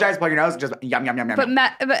 Close your eyes, plug your nose, just yum yum yum yum. But, yum.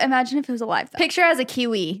 but imagine if it was alive though. Picture as a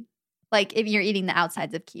kiwi, like if you're eating the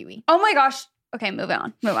outsides of kiwi. Oh my gosh. Okay, move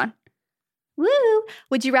on. Woo!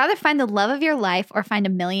 Would you rather find the love of your life or find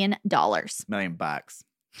 $1 million? $1 million.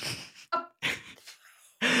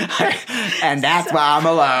 And that's why I'm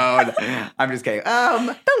alone. I'm just kidding.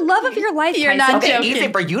 The love of your life. You're Tyson. not Okay, joking.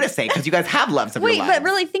 easy for you to say because you guys have loves of Wait, your lives. but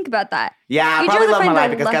really think about that. Yeah, I You'd probably rather love my find life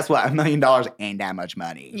the because love- guess what? $1 million ain't that much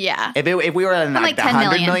money. Yeah. If we were in like the 10 100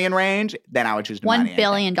 million. million range, then I would choose the money, I $1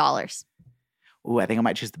 billion. think. Ooh, I think I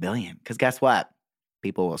might choose the billion because guess what?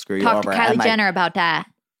 People will screw you Talk to over. Kylie and, like, Jenner about that.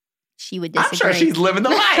 She would I'm disagree. sure she's living the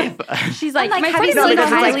life. She's like, like, my have friend you is No, seen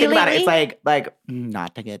because it's like, Kylie think about it. lately? It's like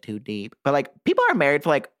not to get too deep, but like people are married for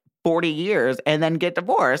like 40 years and then get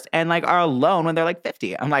divorced and like are alone when they're like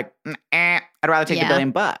 50. I'm like, I'd rather take Yeah. the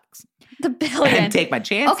 $1 billion the billion. and take my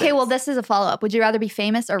chances. Okay, well, this is a follow up. Would you rather be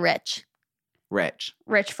famous or rich? Rich.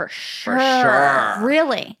 Rich for sure. For sure.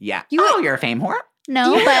 Really? Yeah. You- you're a fame whore.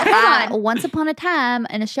 No, Yeah, but come on. once upon a time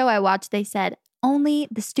in a show I watched, they said only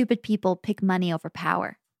the stupid people pick money over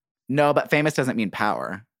power. No, but famous doesn't mean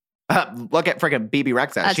power. Look at freaking BB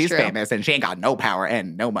Rexa. That's She's true. famous and she ain't got no power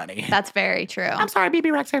and no money. That's very true. I'm sorry, BB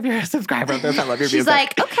Rexa, if you're a subscriber of this. I love your She's music.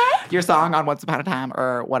 like, okay. Your song on Once Upon a Time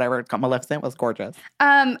or whatever it's called, Maleficent, was gorgeous.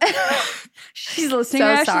 She's listening. So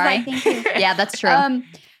right now. sorry. She's like, thank you. Yeah, that's true.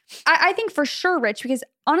 I think for sure rich because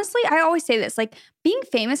honestly, I always say this: like being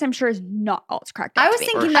famous, I'm sure is not all it's cracked up I to was be.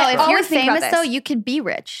 thinking For though, sure. if I you're always think about famous though, this. you can be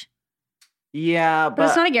rich. Yeah, but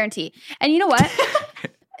it's not a guarantee. And you know what?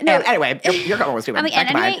 No. Anyway, your comment was stupid. I'm like, Back and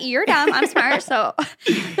to mine. anyway, you're dumb. I'm smart. So, no,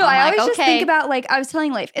 I'm I like, always just okay. think about like I was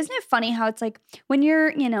telling Leif, isn't it funny how it's like when you're,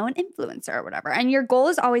 an influencer or whatever, and your goal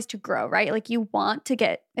is always to grow, right? Like you want to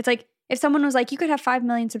get. It's like if someone was like, you could have 5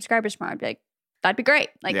 million subscribers tomorrow, I'd be like, that'd be great.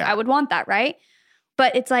 Like Yeah. I would want that, right?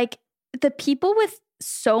 But it's like the people with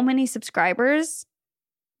so many subscribers,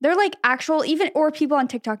 they're like actual or people on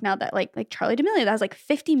TikTok now that like Charli D'Amelio that has like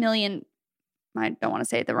 50 million. I don't want to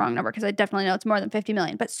say the wrong number because I definitely know it's more than 50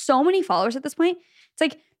 million, but so many followers at this point. It's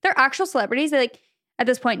like they're actual celebrities. They like at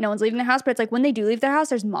this point, no one's leaving their house, but it's like when they do leave their house,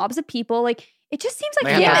 there's mobs of people. Like it just seems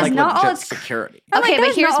like They have to have, it's like, not all legit it's. security. I'm like, Okay, that but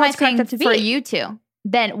is here's not all my it's cracked thing up to for be. you two.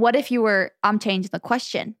 Then what if you were? I'm changing the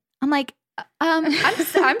question. I'm like, I'm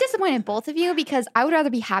disappointed in both of you because I would rather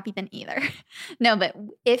be happy than either. No, but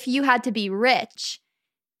if you had to be rich,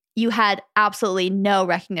 you had absolutely no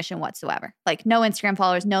recognition whatsoever. Like no Instagram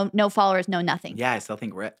followers, no followers, no nothing. Yeah, I still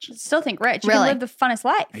think rich. Still think rich. You Really? can live the funnest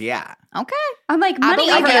life. Yeah. Okay. I'm like I money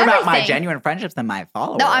believe I over care about my everything. genuine friendships than my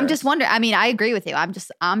followers. No, I'm just wondering. I mean, I agree with you. I'm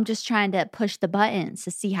just trying to push the buttons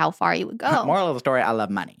to see how far you would go. Moral of the story, I love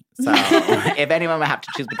money. So if anyone would have to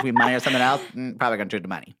choose between money or something else, probably going to choose the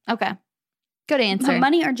money. Okay. Good answer.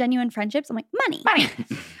 Money or genuine friendships? I'm like money. Money.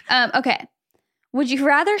 Okay. Would you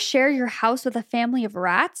rather share your house with a family of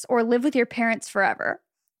rats or live with your parents forever?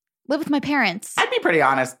 Live with my parents. I'd be pretty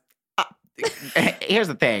honest. Here's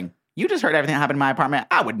the thing. You just heard everything that happened in my apartment.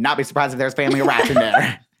 I would not be surprised if there's family of rats in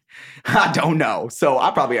there. I don't know. So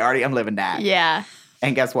I probably already am living that. Yeah.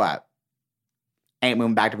 And guess what? ain't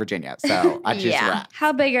moving back to Virginia. So I choose Yeah. rats.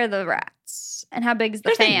 How big are the rats? And how big is the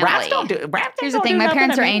Here's the thing, family? rats don't do. Rats Here's the don't thing. do My nothing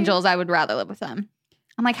parents to are me. angels. I would rather live with them.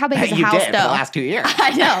 I'm like, how big is the You house, did for though? the last 2 years.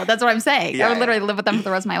 I know. That's what I'm saying. Yeah, I would yeah. literally live with them for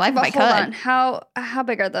the rest of my life But if I hold could. on.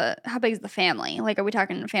 How big is the family? Like, are we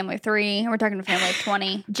talking a family of 3? Are we talking a family of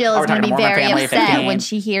 20? Jill Are is we going to talking be more of a very family of upset 15? when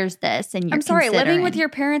she hears this. And you're I'm sorry, living with considering- your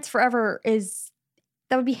parents forever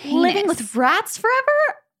that would be heinous. living with rats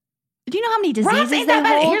forever. Do you know how many diseases Rats ain't they that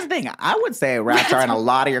bad. hold? Here's the thing. I would say rats are in a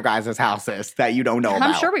lot of your guys' houses that you don't know about.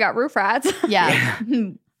 I'm sure we got roof rats. Yeah.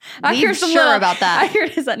 I hear We're some sure little- about that. I hear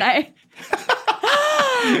this at night.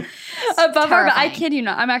 Above our bed. I terrifying. kid you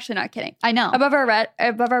not. I'm actually not kidding. I know. Above our bed,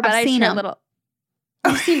 I just seen hear them. little.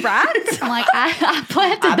 You've seen rats? I'm like, I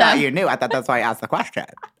planted I them. thought you knew. I thought that's why I asked the question.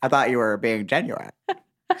 I thought you were being genuine.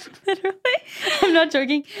 Literally. I'm not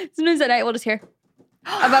joking. Sometimes at night we'll just hear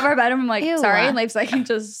above our bed. And I'm like, Ew. sorry. And Life's like,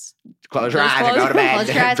 just Close your Just eyes and go to close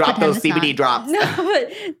bed. your eyes, Drop pretend those it's not. CBD drops. no.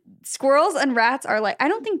 But squirrels and rats are like, I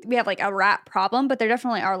don't think we have like a rat problem, but there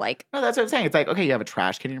definitely are like, No, that's what I'm saying. It's like, okay, you have a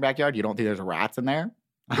trash can in your backyard. You don't think there's rats in there?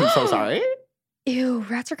 I'm so sorry. ew,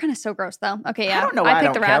 rats are kind of so gross though. Okay, yeah. I don't know why I pick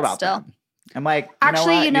don't the care rats about still. them. I'm like,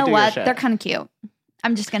 Actually, you know do your what? shit. They're kind of cute.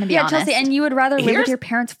 I'm just going to be Yeah, honest. Chelsea, and you would rather live with Here's- your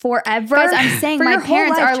parents forever? Guys, I'm saying For my your whole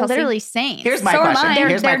parents life, are Chelsea. literally saints. Here's my So am question. I.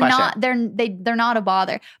 Here's my they're question. not they're not a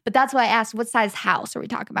bother. But that's why I asked, what size house are we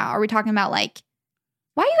talking about? Are we talking about like,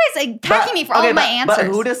 why are you guys attacking me for all of my answers? But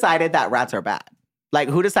who decided that rats are bad? Like,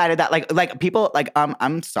 who decided that? Like people, like,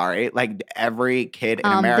 I'm sorry. Like, every kid in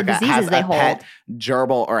The America diseases has they a hold. pet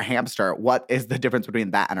gerbil or hamster. What is the difference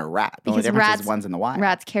between that and a rat? The only Because difference rats- is one's in the wild.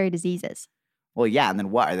 Rats carry diseases. Well, yeah, and then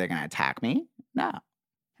what? Are they going to attack me? No.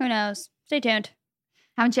 Who knows? Stay tuned.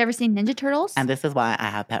 Haven't you ever seen Ninja Turtles? And this is why I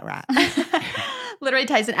have pet rats. Literally,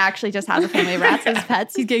 Tyson actually just has a family of rats as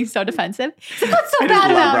pets. He's getting so defensive. He's like, what's so I just bad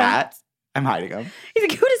love about it? rats. I'm hiding them. He's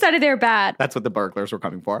like, who decided they were bad? That's what the burglars were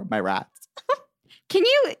coming for. My rats. Can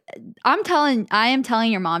you? I am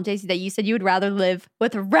telling your mom, JC, that you said you would rather live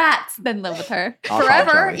with rats than live with her. I'll call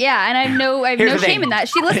Forever. Joey. Yeah, and I have no Here's the shame thing. in that.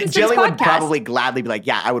 She listens to Jilly this would podcast. probably gladly be like,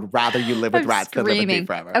 yeah, I would rather you live with I'm rats than live with me screaming.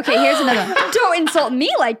 forever. Okay, here's another one. Don't insult me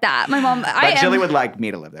like that. My mom, But Jilly would like me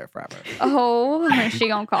to live there forever. Oh, she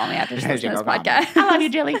gonna call me after she She listens to this gonna call me. podcast. I love you,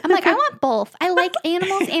 Jilly. I'm like, I want both. I like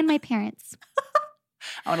animals and my parents.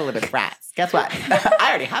 I want to live with rats. Guess what? I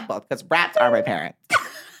already have both because rats are my parents.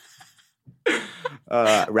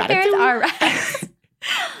 Parents Ratatouille. are rats.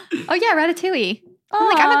 Oh yeah, Ratatouille. I'm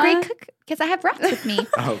like, I'm a Aw. great cook because I have rats with me.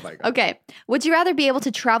 Oh my god. Okay. Would you rather be able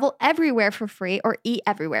to travel everywhere for free or eat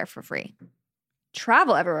everywhere for free?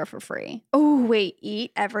 Travel everywhere for free. Oh, wait,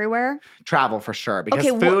 eat everywhere? Travel for sure because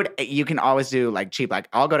Okay, food you can always do like cheap. Like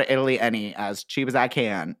I'll go to Italy as cheap as I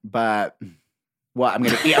can, but what I'm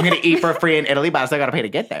gonna eat for free in Italy, but I still gotta pay to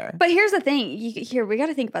get there. But here's the thing. Here, we got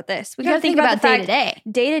to think about this. We You got to gotta think think about about the day fact,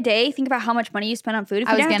 to day. day to day. Think about how much money you spend on food. If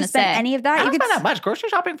I you was didn't have gonna to spend say, any of I that, don't you could spend that much. Grocery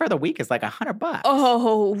shopping for the week is like $100.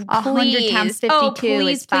 Oh, 100 times 52 oh,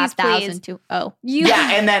 please, is 5,000 please. to You,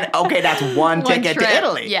 Yeah, and then okay, that's one ticket trip. to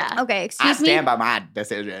Italy. Yeah. Okay, I excuse me. stand by my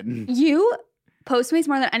decision. You Postmates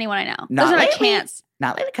more than anyone I know. Not Those are my lately. chance.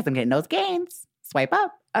 Not lately because I'm getting those gains. Swipe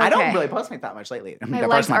up. I don't Okay. really Postmate that much lately. My the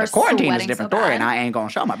legs person like are the quarantine is a sweating different so story, bad. and I ain't gonna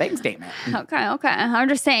show my bank statement. Okay. I'm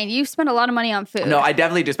just saying, you spend a lot of money on food. No, I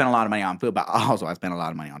definitely do spend a lot of money on food, but also I spend a lot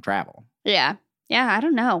of money on travel. Yeah. I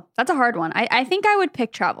don't know. That's a hard one. I think I would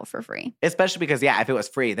pick travel for free. Especially because, yeah, if it was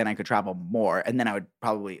free, then I could travel more, and then I would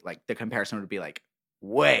probably like the comparison would be like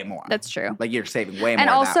way more. That's true. Like you're saving way more. And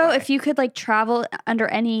also, that way. if you could like travel under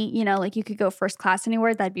any, like you could go first class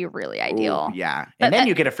anywhere, that'd be really ideal. Ooh, yeah, But and then that-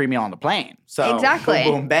 you get a free meal on the plane. So Exactly.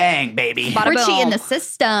 boom, boom, bang, baby. Bada We're boom. cheating the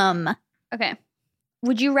system. Okay.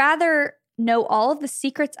 Would you rather know all of the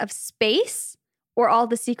secrets of space or all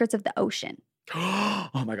the secrets of the ocean?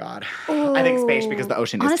 Oh my god, I think space because the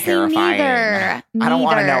ocean is Honestly, terrifying. neither. I don't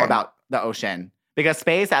want to know Neither. about the ocean. Because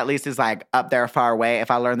space at least is like up there far away.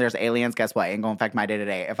 If I learn there's aliens, guess what? It ain't gonna affect my day to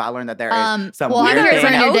day. If I learn that there is some well, weird I'm Either going it's to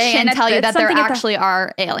thing. an ruin your day ocean, and tell you it's that there something at the- actually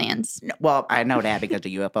are aliens. Well, I know that because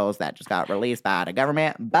of UFOs that just got released by the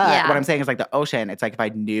government. But Yeah. what I'm saying is like the ocean, it's like if I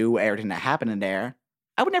knew everything that happened in there,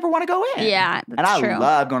 I would never want to go in. Yeah, And that's I true.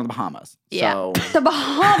 love going to the Bahamas. Yeah. So The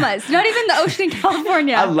Bahamas, not even the ocean in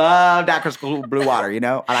California. I love that crystal blue water, you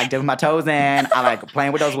know? I like dipping my toes in. I like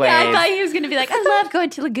playing with those waves. Yeah, I thought he was going to be like, I love going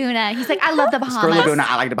to Laguna. He's like, I love the Screw Bahamas. Laguna,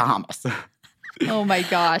 I like the Bahamas. Oh my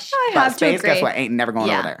gosh. I But have to space, agree. guess what? Ain't never going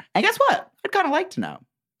Yeah. over there. And guess what? I'd kind of like to know.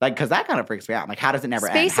 Like, because that kind of freaks me out. Like, how does it never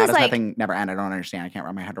end? Space How is does like- nothing never end? I don't understand. I can't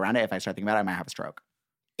wrap my head around it. If I start thinking about it, I might have a stroke.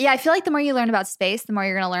 Yeah, I feel like the more you learn about space, the more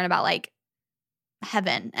you're going to learn about like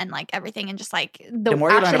heaven and like everything and just like The more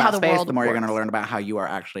you learn actually how about the space, world the more you're going to works. learn about how you are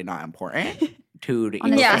actually not important. to the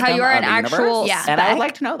Yeah, how you are an actual Yeah. And I would spec.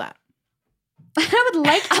 like to know that. I would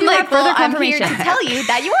like to I'm have like, further well, I'm here confirmation. to tell you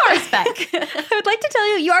that you are a spec. I would like to tell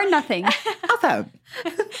you, you are nothing. Awesome.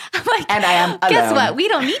 I'm like, And I am guess alone. what? We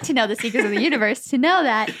don't need to know the secrets of the universe to know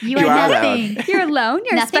that you You are are nothing. alone. You're alone.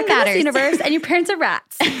 You're Nothing a speck of matters. this universe, and your parents are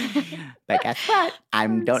rats. But guess what? I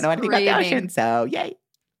don't know anything about the Screaming. ocean, so yay.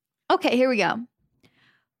 Okay, here we go.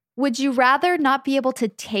 Would you rather not be able to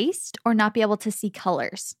taste or not be able to see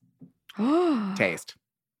colors? Taste.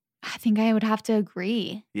 I think I would have to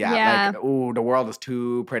agree. Yeah, Yeah. like, ooh, the world is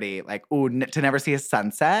too pretty. Like, ooh, to never see a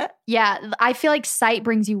sunset. Yeah, I feel like sight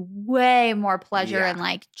brings you way more pleasure Yeah. and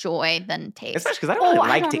like joy than taste. Especially because I don't really I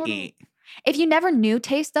like don't to know. eat. If you never knew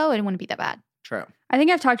taste though, it wouldn't be that bad. True. I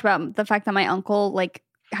think I've talked about the fact that my uncle like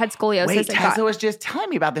had scoliosis. Wait, and Tessa got- was just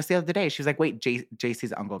telling me about this the other day. She was like, wait,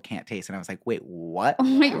 JC's uncle can't taste. And I was like, wait, what?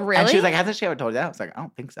 Oh, wait, really? And she was like, hasn't she ever told you that? I was like, I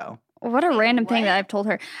don't think so. what a random thing that I've told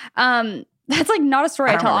her. That's like not a story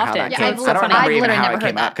I, I don't tell remember how often. that Yeah, came. I've It's I so don't funny. remember I've even literally how never it heard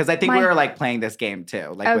came that. up. Because I think My- we were like playing this game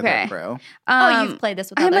too, like with Okay. her crew. You've played this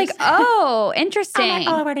with I'm others. like, oh, interesting.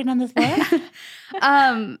 already done this before.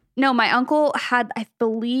 No, my uncle had, I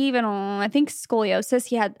believe, I think scoliosis.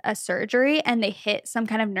 He had a surgery and they hit some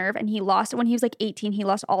kind of nerve, and he lost it when he was like 18. He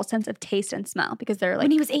lost all sense of taste and smell because they're like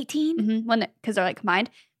when he was 18 because they're like combined.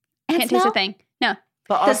 and Can't taste smell? a thing. No,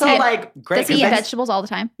 But Does also he- like great. Does he 'cause eat then- vegetables all the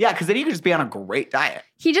time? Yeah, because then you could just be on a great diet.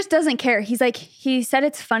 he just doesn't care. He's like, he said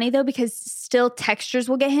it's funny though because still textures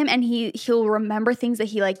will get him, and he'll remember things that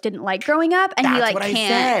he like didn't like growing up, and That's he like what can't.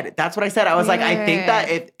 I said. That's what I said. I was like, I think that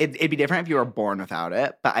Weird. it'd be different if you were born without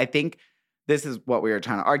it. But I think this is what we were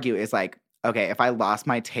trying to argue is like, okay, if I lost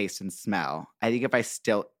my taste and smell, I think if I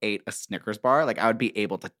still ate a Snickers bar, like I would be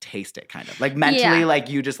able to taste it kind of. Like mentally, Yeah. like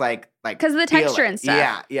you just like 'Cause of the feel texture it. and stuff.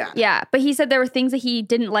 Yeah, yeah. Yeah, but he said there were things that he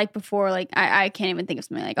didn't like before. Like I can't even think of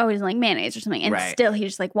something like, oh, he doesn't like mayonnaise or something, and Right. still he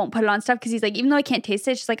just like won't put it on stuff because he's like, even though I can't taste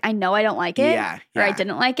it, it's just like I know I don't like it, Yeah, or I yeah.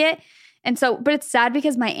 didn't like it. And so, but it's sad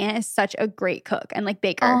because my aunt is such a great cook and like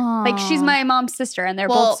baker. Like she's Aw. my mom's sister, and they're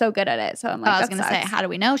Well, both so good at it. So I'm like, I was that going to say, sucks. how do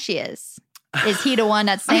we know she is? Is he the one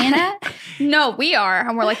that's saying that? No, we are,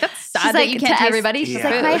 and we're like, that's sad She's that like you to can't taste everybody. She's Yeah.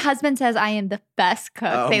 like, my food. husband says I am the best cook.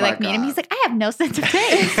 Oh they my like meet him. God. He's like, I have no sense of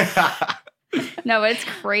taste. No, but it's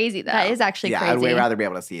crazy though. That is actually yeah, crazy. I'd way rather be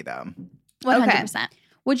able to see them. 100%.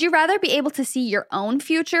 Would you rather be able to see your own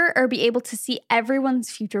future or be able to see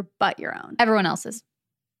everyone's future but your own? Everyone else's.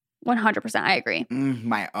 100%. I agree.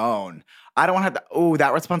 My own. I don't want to have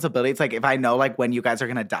that responsibility. It's like if I know like when you guys are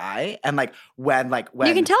gonna die and like when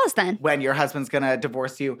You can tell us then. when your husband's gonna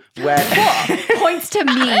divorce you, when Points to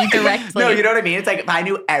me directly. No, you know what I mean? It's like if I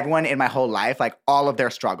knew everyone in my whole life, like all of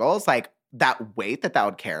their struggles, like that weight that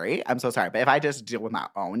would carry. I'm so sorry. But if I just deal with my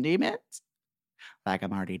own demons, like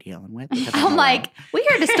I'm already dealing with. because I'm alone. like, we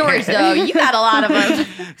heard the stories though. You got a lot of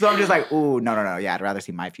them. So I'm just like, ooh, no. Yeah, I'd rather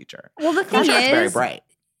see my future. Well, the I'm thing sure it's very is, bright.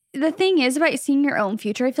 the thing is about seeing your own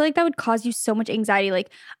future, I feel like that would cause you so much anxiety. Like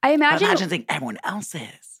I But imagine, imagine seeing everyone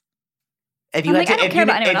else's. If I'm like, I don't care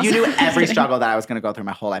about anyone if you else. knew Just every kidding. struggle that I was gonna go through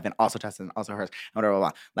my whole life, and also Tessa, and also hers, and blah, blah,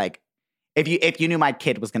 blah, like if you knew my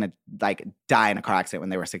kid was gonna like die in a car accident when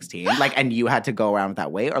they were 16, like, and you had to go around with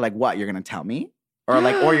that weight, or like what you're gonna tell me,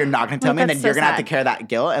 or you're not gonna tell Well, me, and then that's you're so gonna have to sad. carry that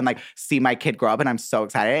guilt and like see my kid grow up, and I'm so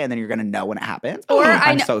excited, and then you're gonna know when it happens. Or I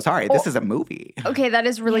I'm know- so sorry. This is a movie. okay, that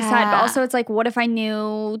is really sad. But Yeah. also, it's like, what if I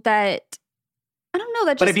knew that? I don't know.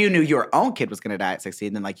 That But just if you knew your own kid was gonna die at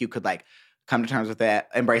 16, then like you could like come to terms with it,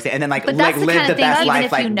 embrace it, and then like But that's the live kind the of thing, best even life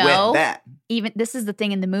if like you know, with them. Even this is the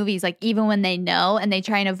thing in the movies, like even when they know and they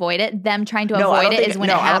try and avoid it, them trying to I avoid don't it think, is when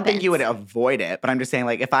it happens. I don't think you would avoid it, but I'm just saying,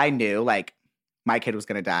 like, if I knew, like, my kid was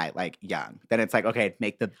gonna die, like, young, then it's like, okay,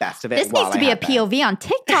 make the best of it. This while needs to I be a have them. POV on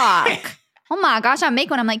TikTok. Oh my gosh, I make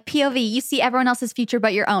one. I'm like, POV, you see everyone else's future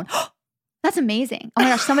but your own. That's amazing. Oh my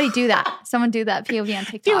gosh, somebody do that. Someone do that POV on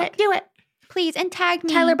TikTok. Do it. Please, and tag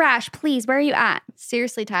me. Tyler Brash, please, where are you at?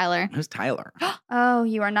 Seriously, Tyler. Who's Tyler? Oh,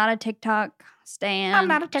 you are not a TikTok stan.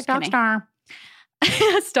 Just kidding. star.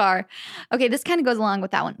 Star. Okay, this kind of goes along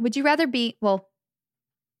with that one. Would you rather be, well,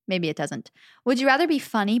 maybe it doesn't. Would you rather be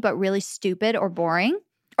funny but really stupid or boring?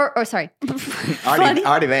 Or sorry. funny.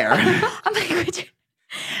 Already there. I'm like,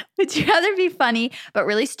 would you rather be funny but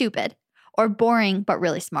really stupid or boring but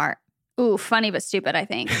really smart? Ooh, funny but stupid, I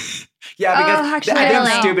think. Yeah, because Oh, actually, I I think don't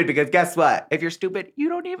know. stupid because guess what? If you're stupid, you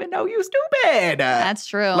don't even know you're stupid. That's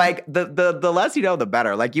true. Like the less you know, the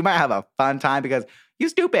better. Like you might have a fun time because you're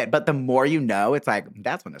stupid, but the more you know, it's like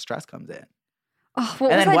that's when the stress comes in. Oh,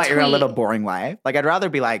 what And was then that what? You're gonna live a tweet? boring life. Like I'd rather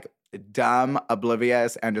be like dumb,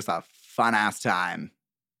 oblivious, and just a fun ass time.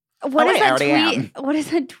 What Oh, is wait, I that already tweet? What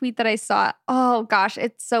is that tweet that I saw? Oh gosh,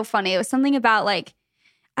 it's so funny. It was something about like,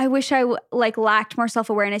 I wish I lacked more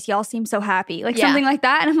self-awareness. Y'all seem so happy. Like Yeah. something like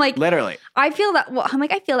that. And I'm like, Literally. I feel that. Well, I'm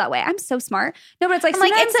like, I feel that way. I'm so smart. No, but it's like, I'm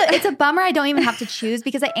like, sometimes- it's a bummer I don't even have to choose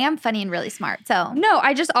because I am funny and really smart. So No,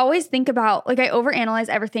 I just always think about, like, I overanalyze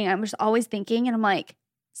everything. I'm just always thinking, and I'm like,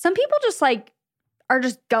 some people just like are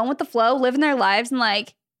just going with the flow, living their lives, and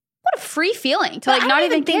like, what a free feeling to like But not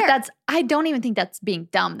even care. I don't even think that's being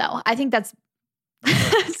dumb though. I think that's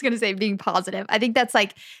I was gonna say being positive. I think that's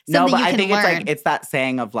like No, something but you I can think learn. it's that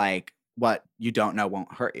saying of like, what you don't know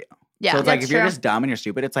won't hurt you. Yeah, so it's like that's if you're true. just dumb and you're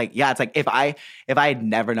stupid, it's like, yeah, it's like if I had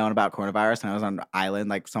never known about coronavirus and I was on an island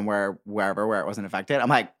like somewhere wherever where it wasn't affected, I'm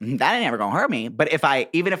like, that ain't never gonna hurt me. But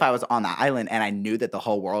even if I was on that island and I knew that the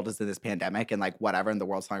whole world is in this pandemic and like whatever and the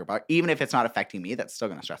world's talking about, even if it's not affecting me, that's still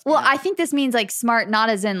gonna stress me Well, out. I think this means like smart, not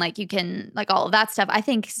as in like you can like all of that stuff. I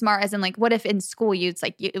think smart as in like, what if in school it's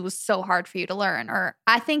like it was so hard for you to learn? Or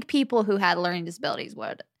I think people who had learning disabilities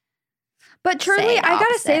would. But truly, the I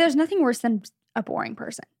gotta say, opposite. there's nothing worse than a boring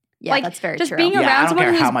person. Yeah, Like, that's very just true. being yeah, I around don't someone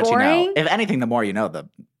care who's how much you boring, know. If anything, the more you know, the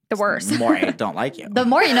worse. more I don't like you. the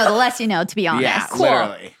more you know, the less you know. To be honest, yeah, Cool.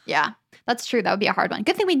 literally. Yeah, that's true. That would be a hard one.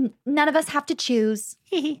 Good thing none of us have to choose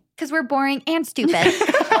because we're boring and stupid.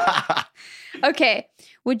 Okay.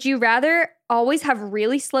 Would you rather always have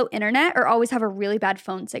really slow internet or always have a really bad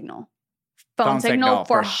phone signal? Phone signal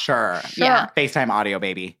for sure. Yeah. FaceTime audio,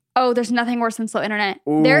 baby. Oh, there's nothing worse than slow internet.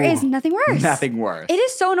 There Ooh, is nothing worse. Nothing worse. It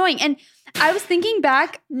is so annoying. And I was thinking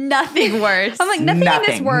back, Nothing worse. I'm like, nothing in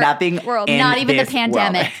this Nothing world. in Not even the this world.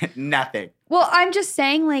 pandemic. Nothing. Well, I'm just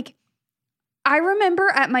saying, like, I remember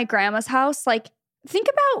at my grandma's house, like, think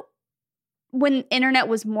about when internet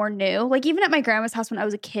was more new. Like, even at my grandma's house when I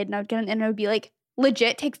was a kid and I would get on the internet, it would be like,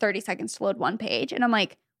 legit take 30 seconds to load one page. And I'm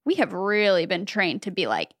like, we have really been trained to be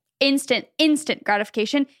like instant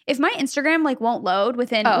gratification. If my Instagram like won't load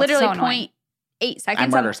within literally so annoying. 0.8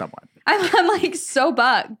 seconds, I murder someone. I'm like so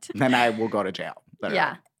bugged. Then I will go to jail. Literally.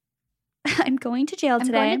 Yeah. I'm going to jail I'm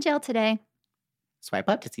today. going to jail today. Swipe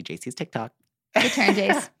up to see JC's TikTok. Your turn,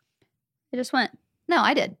 Jace. I just went. No,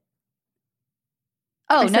 I did.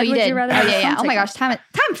 Oh, I no, said, you would you did. rather Oh, have a yeah, yeah. phone Oh my signal? gosh,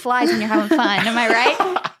 time flies when you're having fun. Am I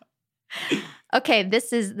right? Okay,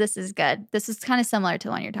 this is good. This is kind of similar to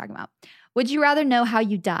the one you're talking about. Would you rather know how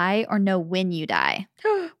you die or know when you die?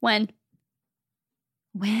 When?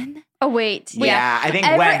 When? Oh, wait. Yeah, I think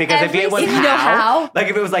Every- when, because if it was every- You know how? like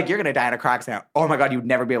if it was like, you're going to die in a car accident, oh my God, you'd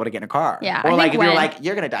never be able to get in a car. Yeah, Or I like think if you're when. like,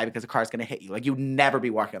 you're going to die because a car's going to hit you. Like you'd never be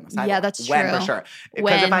walking on the sidewalk. Yeah, that's When true. for sure. Because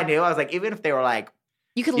When. if I knew, I was like, even if they were like,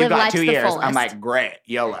 You could you live got life 2 to the years, fullest. I'm like, great,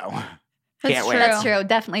 YOLO. That's Can't true. wait. That's true.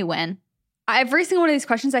 Definitely when. Every single one of these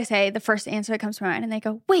questions I say, the first answer that comes to my mind, and they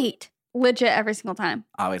go, wait, legit every single time.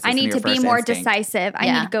 Always I listen need your to be first more instinct. decisive. I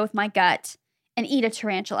Yeah. need to go with my gut and eat a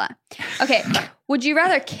tarantula. Okay. Would you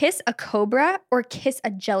rather kiss a cobra or kiss a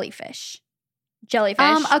jellyfish?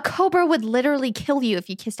 Jellyfish. A cobra would literally kill you if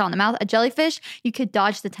you kissed on the mouth. A jellyfish, you could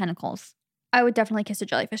dodge the tentacles. I would definitely kiss a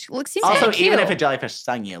jellyfish. Look, seems Also, kinda cute. even if a jellyfish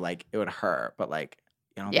stung you, like it would hurt, but like,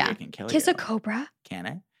 you don't Yeah. think it can kill Kiss you. a cobra. Can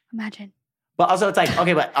it? Imagine. But also, it's like,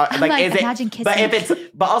 okay, but I'm like, like, is it? imagine kissing. But if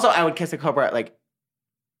it's, but also, I would kiss a cobra like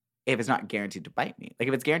if it's not guaranteed to bite me. Like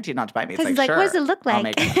if it's guaranteed not to bite me, it's Because like, it's like, sure. what does it look I'll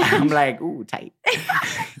like? make- I'm like, ooh, tight.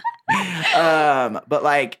 But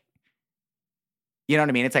like, you know what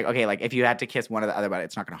I mean? It's like, okay, like if you had to kiss one or the other, but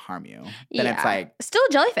it's not going to harm you. Then it's Yeah. like, Still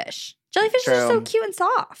a jellyfish. Jellyfish are so True. cute and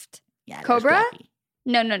soft. yeah, they're Cobra? fluffy.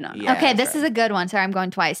 No. Yeah, Okay, this sure. is a good one. Sorry, I'm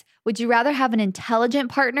going twice. Would you rather have an intelligent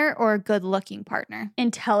partner or a good looking partner?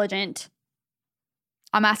 Intelligent.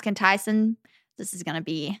 I'm asking Tyson. This is going to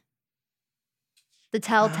be the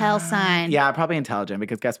telltale sign. Yeah, probably intelligent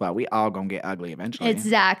because guess what? We all gonna get ugly eventually.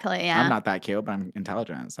 Exactly. Yeah. I'm not that cute, but I'm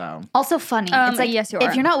intelligent. So Also funny. Um, It's like yes, you if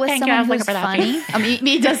are. you're not with Thank you. I someone was who's looking for that. funny,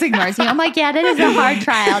 me just ignores me. I'm like, yeah, that is a hard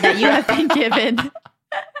trial that you have been given.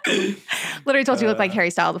 Literally told you look like Harry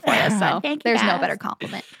Styles before this, so Thank you, there's no guys. better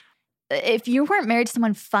compliment. If you weren't married to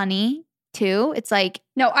someone funny too, it's like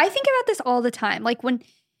No, I think about this all the time. Like when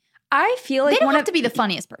I feel like they don't one have of to be the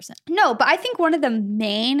funniest person. No, but I think one of the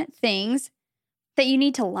main things that you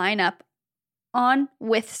need to line up on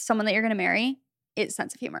with someone that you're going to marry is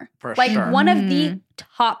sense of humor. for Like sure. one of the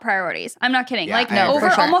top priorities. I'm not kidding. Yeah, like I agree. over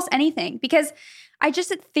For sure. almost anything, because I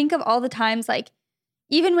just think of all the times, like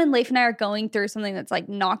even when Leif and I are going through something that's like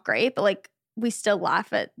not great, but like we still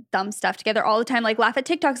laugh at dumb stuff together all the time. Like laugh at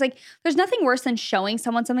TikToks. Like there's nothing worse than showing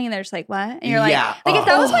someone something and they're just like, what? And you're like, Yeah. if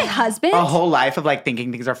that was my Oh. husband, a whole life of like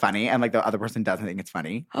thinking things are funny and like the other person doesn't think it's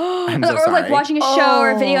funny. I'm or so like sorry. watching a show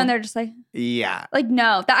or a video Oh. and they're just Yeah. like,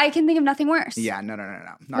 no, that I can think of nothing worse. Yeah. No.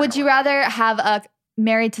 Not Would gonna you work. rather have a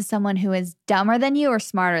married to someone who is dumber than you or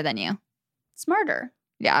smarter than you? Smarter.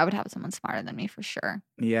 Yeah, I would have someone smarter than me for sure.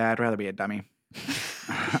 Yeah, I'd rather be a dummy.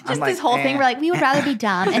 Just this whole thing. We're like, we would rather be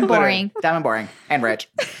dumb and boring. Dumb and boring and rich.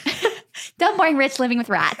 Dumb, boring, rich, living with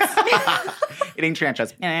rats. Eating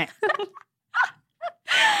tarantulas.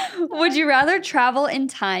 Would you rather travel in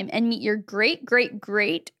time and meet your great, great,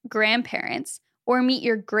 great grandparents or meet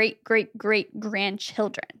your great, great, great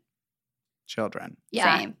grandchildren? Children.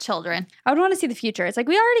 Yeah, Same. children. I would want to see the future. It's like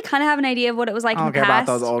we already kind of have an idea of what it was like I in don't the care past.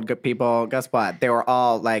 about those old good people. Guess what? They were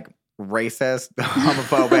all like racist,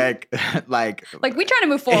 homophobic, like we trying to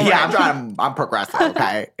move forward. Yeah, I'm progressive,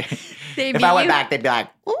 okay? If I went back, they'd be like,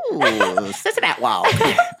 ooh, Cincinnati Wall.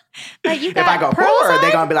 Like you If got I go pearls forward, on?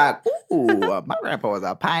 they're gonna be like, ooh, my grandpa was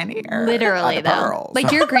a pioneer. Literally of the though. pearls.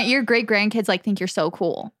 Like your great grandkids like think you're so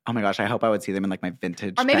cool. Oh my gosh, I hope I would see them in like my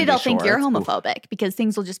vintage. Or maybe Fendi they'll think you're shorts. Ooh. homophobic because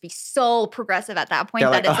things will just be so progressive at that point They're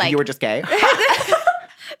that like, it's oh, like you were just gay.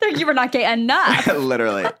 You were not gay enough.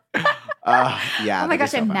 Literally. Yeah. oh my that'd be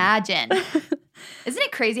gosh, so fun. imagine. Isn't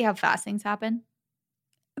it crazy how fast things happen?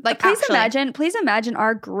 Like please actually. please imagine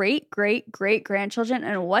our great, great, great grandchildren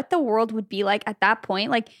and what the world would be like at that point.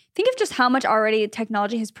 Like, think of just how much already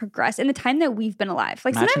technology has progressed in the time that we've been alive.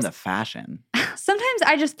 Like, Imagine the fashion. sometimes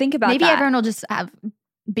I just think about Maybe that. everyone will just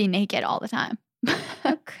be naked all the time.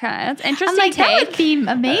 Okay, that's I'm interesting. like, that would take. be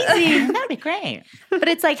amazing. That'd be great. But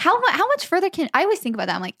it's like, how much further can I always think about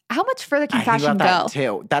that? I'm like, how much further can I think fashion about go? that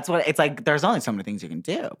too. That's what it's like. There's only so many things you can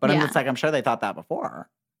do, but Yeah. it's like I'm sure they thought that before.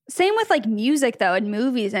 Same with like music though and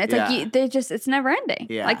movies, and it's Yeah. like it's never ending.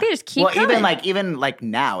 Yeah. Like they just keep Well, coming. even like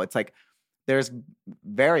now, it's like there's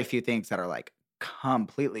very few things that are like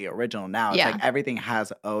completely original now. It's Yeah. like everything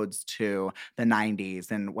has odes to the 90s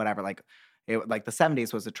and whatever. Like like the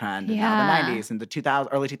 70s was a trend, and now Yeah. the 90s and the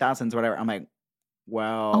early 2000s, whatever. I'm like,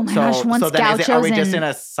 well, Oh my so gosh, once so then are we Gauchos just in and-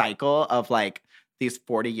 a cycle of like these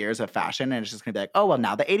 40 years of fashion, and it's just gonna be like, oh well,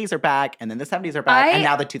 now the 80s are back, and then the 70s are back, and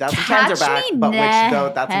now the 2010s are Catch back. me But which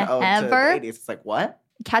though that's an ode to the never. 80s. It's like what?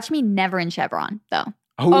 Catch me never in Chevron though.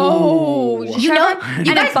 Oh, You Chevron know, and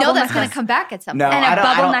you a guys know bubble that's going necklace. to come back at some No, point. and I a don't-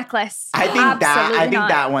 bubble necklace. I think Absolutely not.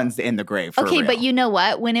 that one's in the grave. For Okay, real. but you know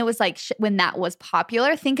what? When it was like when that was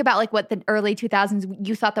popular, think about like what the early 2000s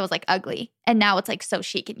you thought that was like ugly, and now it's like so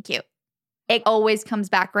chic and cute. It always comes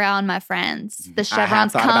back around, my friends. The I have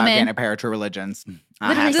Chevron's thought about coming. getting a pair of True Religions. I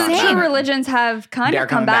Literally have The thought same. about true it. religions have kind They're of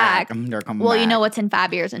come coming back. back. They're coming Well, back. you know what's in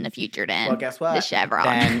 5 years in the future, then? Well, guess what? The Chevron.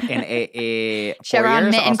 Then in a 4 Chevron,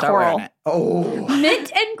 years, mint, I'll and start wearing coral. it. Oh.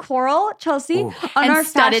 Mint and coral, Chelsea, Ooh. on and our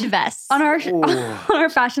studded fashion, vests on our Ooh. on our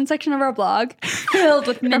fashion section of our blog, filled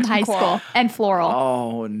with mint from and high coral. school and floral.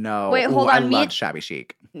 Oh no. Wait, hold Ooh, on, I me love and- shabby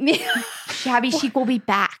chic. Shabby chic will be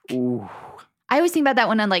back. Ooh. I always think about that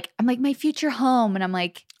when I'm like my future home, and I'm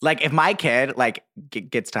like, Like if my kid like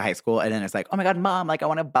gets to high school and then it's like, oh my god, mom, like I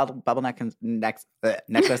want a bubble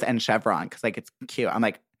necklace and chevron because like it's cute. I'm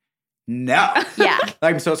like, no. yeah,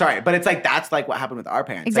 I'm so sorry, but it's like that's like what happened with our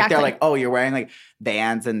parents. Like Exactly. they're like, oh, you're wearing like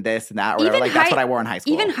Vans and this and that, or whatever. Even Like that's high- what I wore in high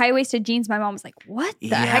school. Even high waisted jeans, my mom was like, "What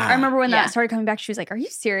the heck?" Yeah. I remember when Yeah. that started coming back. She was like, "Are you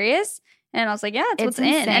serious?" And I was like, "Yeah, it's what's It's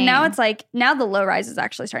in." And now insane. it's like now the low rise is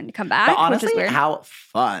actually starting to come back, But honestly, which is weird. how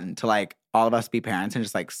fun to like all of us be parents and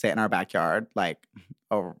just like sit in our backyard, like,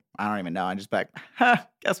 oh, I don't even know, and just be like, huh,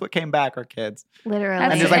 guess what came back? Our kids, literally.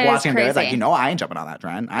 That's and just like it is watching them. It's like, crazy. you know, I ain't jumping on that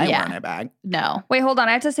trend. I ain't Yeah. wearing it back. no. Wait, hold on.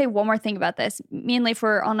 I have to say one more thing about this. Me and Leif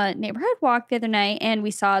were on a neighborhood walk the other night, and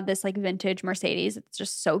we saw this like vintage Mercedes. It's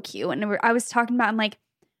just so cute. And I was talking about, I'm like,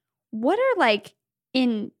 what are like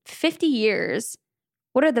in 50 years,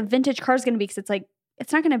 what are the vintage cars going to be? Because it's like,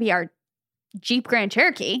 it's not going to be our Jeep Grand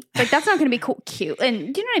Cherokee. Like, that's not going to be cute.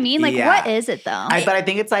 And do you know what I mean? Like, Yeah. What is it though? But I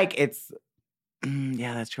think it's like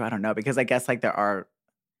yeah, that's true. I don't know because I guess like there are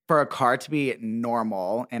for a car to be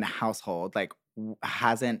normal in a household like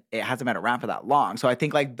hasn't been around for that long. So I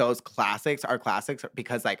think like those classics are classics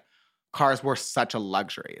because like cars were such a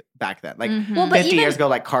luxury back then. Like Mhm. Well, but 50 even- years ago,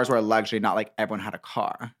 like cars were a luxury, not like everyone had a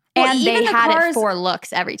car. Well, and even they the had it cars- for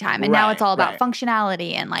looks every time, and now it's all about Right.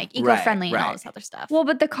 functionality and like eco-friendly and all right. this other stuff. Well,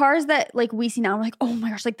 but the cars that like we see now, I'm like, oh my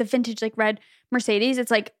gosh, like the vintage like red Mercedes.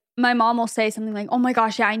 It's like my mom will say something like, oh my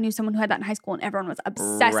gosh, yeah, I knew someone who had that in high school, and everyone was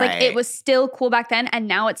obsessed. Like Right. it was still cool back then, and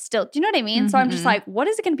now it's still. Do you know what I mean? So I'm just Mhm. like, what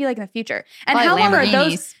is it going to be like in the future? And Probably how long are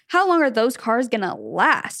those? Lamborghinis. How long are those cars going to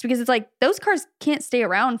last? Because it's like those cars can't stay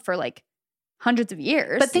around for like hundreds of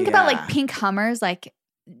years. But think about Yeah. like pink Hummers. Like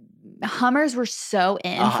Hummers were so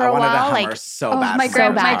in Oh, for I a wanted while. a Hummer Like so oh, bad. my for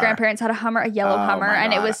grand- my car. grandparents had a Hummer, a yellow Oh Hummer, my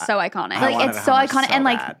and it God. was so iconic. I like wanted it's a so Hummer iconic, so and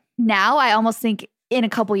like bad. now I almost think in a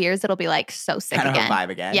couple years it'll be like so sick Kind of a again. vibe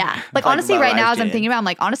again. Yeah, like honestly, right now low-rise as I'm thinking jeans. about, I'm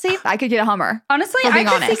like honestly, I could get a Hummer. Honestly, If I I'm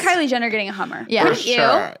could being see honest. Kylie Jenner getting a Hummer. Yeah. For Wouldn't you?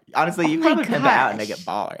 sure. Honestly, you Oh my probably pimp it out and gosh. make it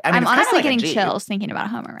baller. I I'm mean, it's kinda honestly like a getting Jeep. chills thinking about a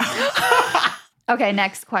Hummer right now. Okay,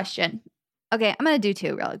 next question. Okay, I'm gonna do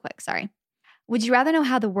two really quick. Sorry. Would you rather know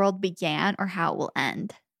how the world began or how it will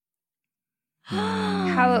end?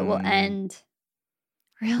 How it will end.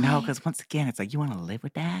 Really? No, because once again, it's like, you want to live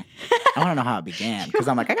with that? I want to know how it began. Because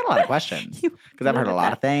I'm like, I got a lot of questions. Because I've heard a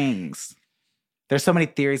lot of things. There's so many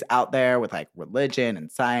theories out there with like religion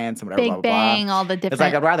and science and whatever, Big blah, blah, Bang, blah. all the different. It's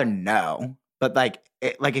like, I'd rather know. But like,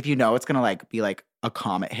 if you know it's going to like be like a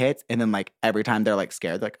comet hits, and then like every time they're like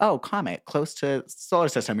scared, they're like, oh, comet, close to solar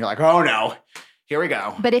system. You're like, oh no, here we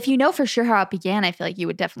go. But if you know for sure how it began, I feel like you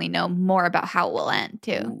would definitely know more about how it will end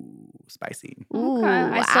too. Ooh, spicy. Okay.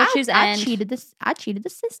 I still choose end. I cheated the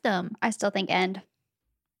system. I still think end.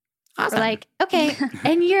 Awesome. We're like, okay,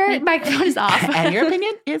 and your microphone is off. And your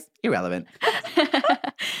opinion is irrelevant.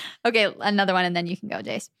 Okay, another one, and then you can go,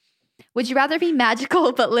 Jace. Would you rather be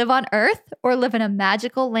magical but live on Earth, or live in a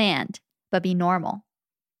magical land but be normal?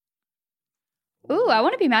 Ooh, I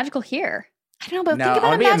want to be magical here. I don't know, but No, think I about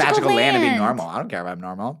want to be a magical land and be land. normal. I don't care if I'm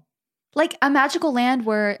normal. Like a magical land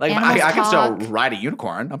where Like animals I can still talk. ride a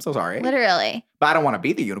unicorn. I'm so sorry. Literally. But I don't want to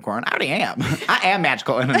be the unicorn. I already am. I am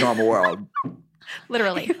magical in a normal world.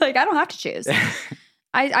 Literally. Like, I don't have to choose.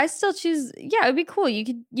 I still choose. Yeah, it would be cool.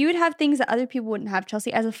 You would have things that other people wouldn't have.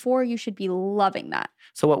 Chelsea, as a 4, you should be loving that.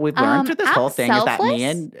 So what we've learned through this I'm whole thing is that me selfless.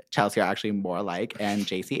 and Chelsea are actually more alike, and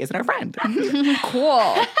JC isn't our friend.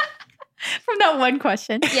 Cool. From that one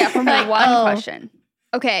question. Yeah, from that one question.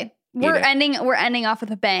 Okay, we're it. ending off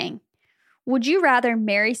with a bang. Would you rather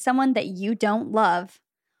marry someone that you don't love,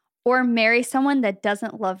 or marry someone that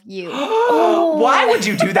doesn't love you? Why would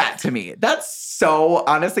you do that to me? That's so,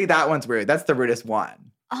 honestly, that one's rude. That's the rudest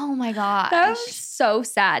one. Oh my gosh. That was so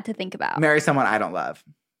sad to think about. Marry someone I don't love.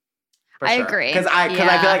 For I sure. agree. Because I feel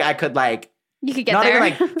like I could like, You could get not there.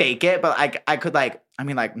 even like fake it, but I could like, I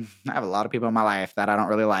mean like, I have a lot of people in my life that I don't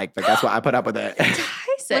really like, but guess what? I put up with it. Tyson.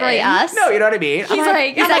 Literally us. No, you know what I mean? He's like,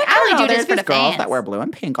 I only do this there's for these the girls fans. that wear blue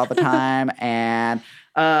and pink all the time. And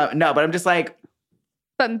no, but I'm just like,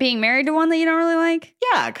 But being married to one that you don't really like?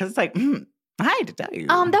 yeah, because it's like, I hate to tell you.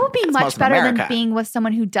 That would be That's much most of better than America. being with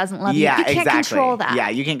someone who doesn't love Yeah, you. You can't exactly. control that. Yeah,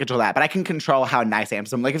 you can't control that. But I can control how nice I am to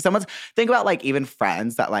someone. Like if someone's, think about like even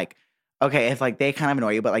friends that like, okay, if like they kind of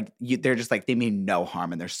annoy you, but like they're just like, they mean no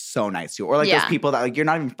harm and they're so nice to you. Or like Yeah. those people that like you're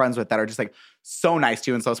not even friends with that are just like so nice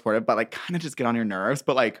to you and so supportive, but like kind of just get on your nerves.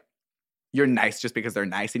 But like you're nice just because they're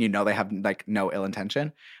nice and you know they have like no ill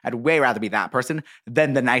intention. I'd way rather be that person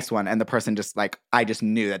than the nice one and the person just like, I just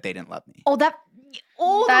knew that they didn't love me.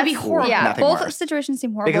 That'd be horrible. Yeah, Nothing both worse. situations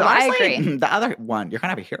seem horrible. Because but honestly, I agree. the other one, you're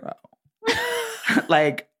kind of a hero.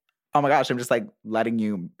 Like, oh my gosh, I'm just like letting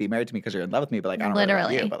you be married to me because you're in love with me, but like I don't really love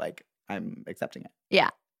Literally. you, but like I'm accepting it.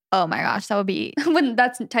 Oh my gosh, that would be.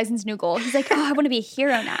 That's Tyson's new goal. He's like, oh, I want to be a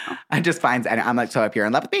hero now. I just find, and I'm like, so if you're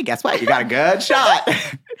in love with me, guess what? You got a good shot.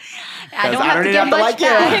 I don't I have don't to even give have to much like you.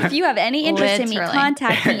 back. If you have any interest in me, Literally.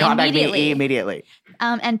 contact me Contact me immediately. immediately.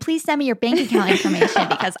 And please send me your bank account information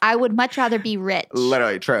because I would much rather be rich.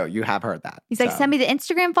 Literally true. You have heard that. He's like, send me the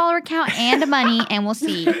Instagram follower count and money, and we'll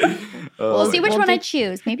see. We'll see which We'll one I do-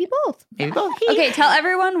 choose. Maybe both. Maybe both. Okay, tell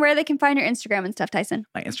everyone where they can find your Instagram and stuff, Tyson.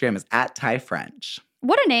 My Instagram is @TyFrench.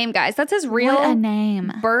 What a name, guys. That's his real What a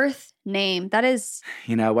name. birth name. That is,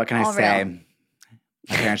 You know, what can I All say? real.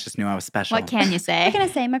 My parents just knew I was special. What can you say? what can I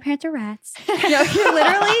say? My parents are rats. No, you're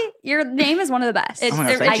literally, your name is one of the best. Oh my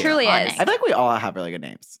gosh, It thank you. truly is. Iconic. I feel like we all have really good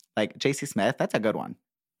names. Like JC Smith, that's a good one.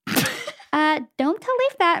 Don't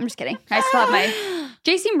leave that. I'm just kidding. I still have my,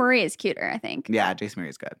 JC Marie is cuter, I think. Yeah, Jason Marie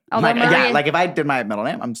is good. Although Like, yeah, Marie- like if I did my middle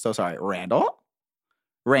name, I'm so sorry. Randall?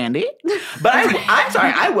 Randy? But I'm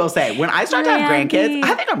sorry, I will say, when I start to have Randy. grandkids,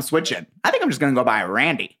 I think I'm switching. I think I'm just going to go by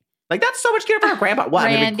Randy. Like, that's so much cuter for a grandpa. What?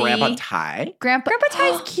 Maybe Randy. Grandpa Ty? Grandpa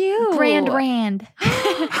Ty's cute. Rand. Randy.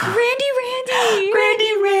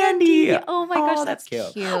 Randy. Oh my gosh, that's cute.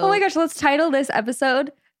 Oh my gosh, let's title this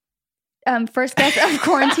episode First Guest of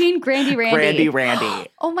Quarantine, Grandy Randy. Randy.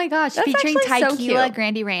 Oh my gosh, That's featuring actually so Tyquila, cute.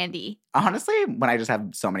 Grandy Randy. Honestly, when I just have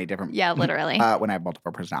so many different... Yeah, literally. when I have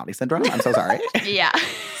multiple personality syndrome, I'm so sorry. Yeah.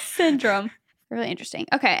 Syndrome. Really interesting.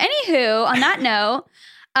 Okay, anywho, on that note,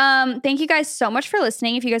 thank you guys so much for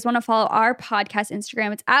listening. If you guys want to follow our podcast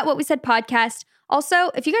Instagram, it's @WhatWeSaidPodcast.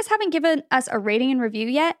 Also, if you guys haven't given us a rating and review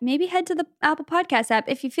yet, maybe head to the Apple Podcast app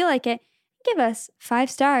if you feel like it. Give us 5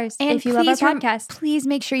 stars And if you love our please podcast. Please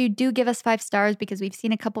make sure you do give us 5 stars because we've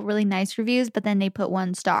seen a couple really nice reviews, but then they put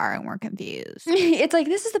 1 star and we're confused. It's like,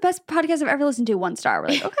 this is the best podcast I've ever listened to. 1 star. We're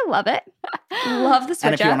like, okay, love it. Love the switch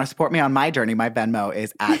And if you up. want to support me on my journey, my Venmo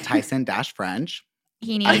is @Tyson-French.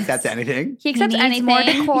 He I needs, accept anything. He accepts needs anything. more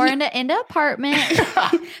decor in the apartment.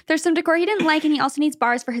 There's some decor he didn't like, and he also needs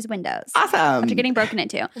bars for his windows. Awesome. Which are getting broken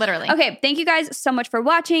into. Literally. Okay, thank you guys so much for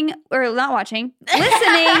watching, or not watching,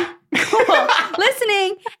 listening.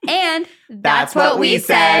 listening. And that's what we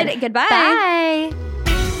said. Goodbye. Bye.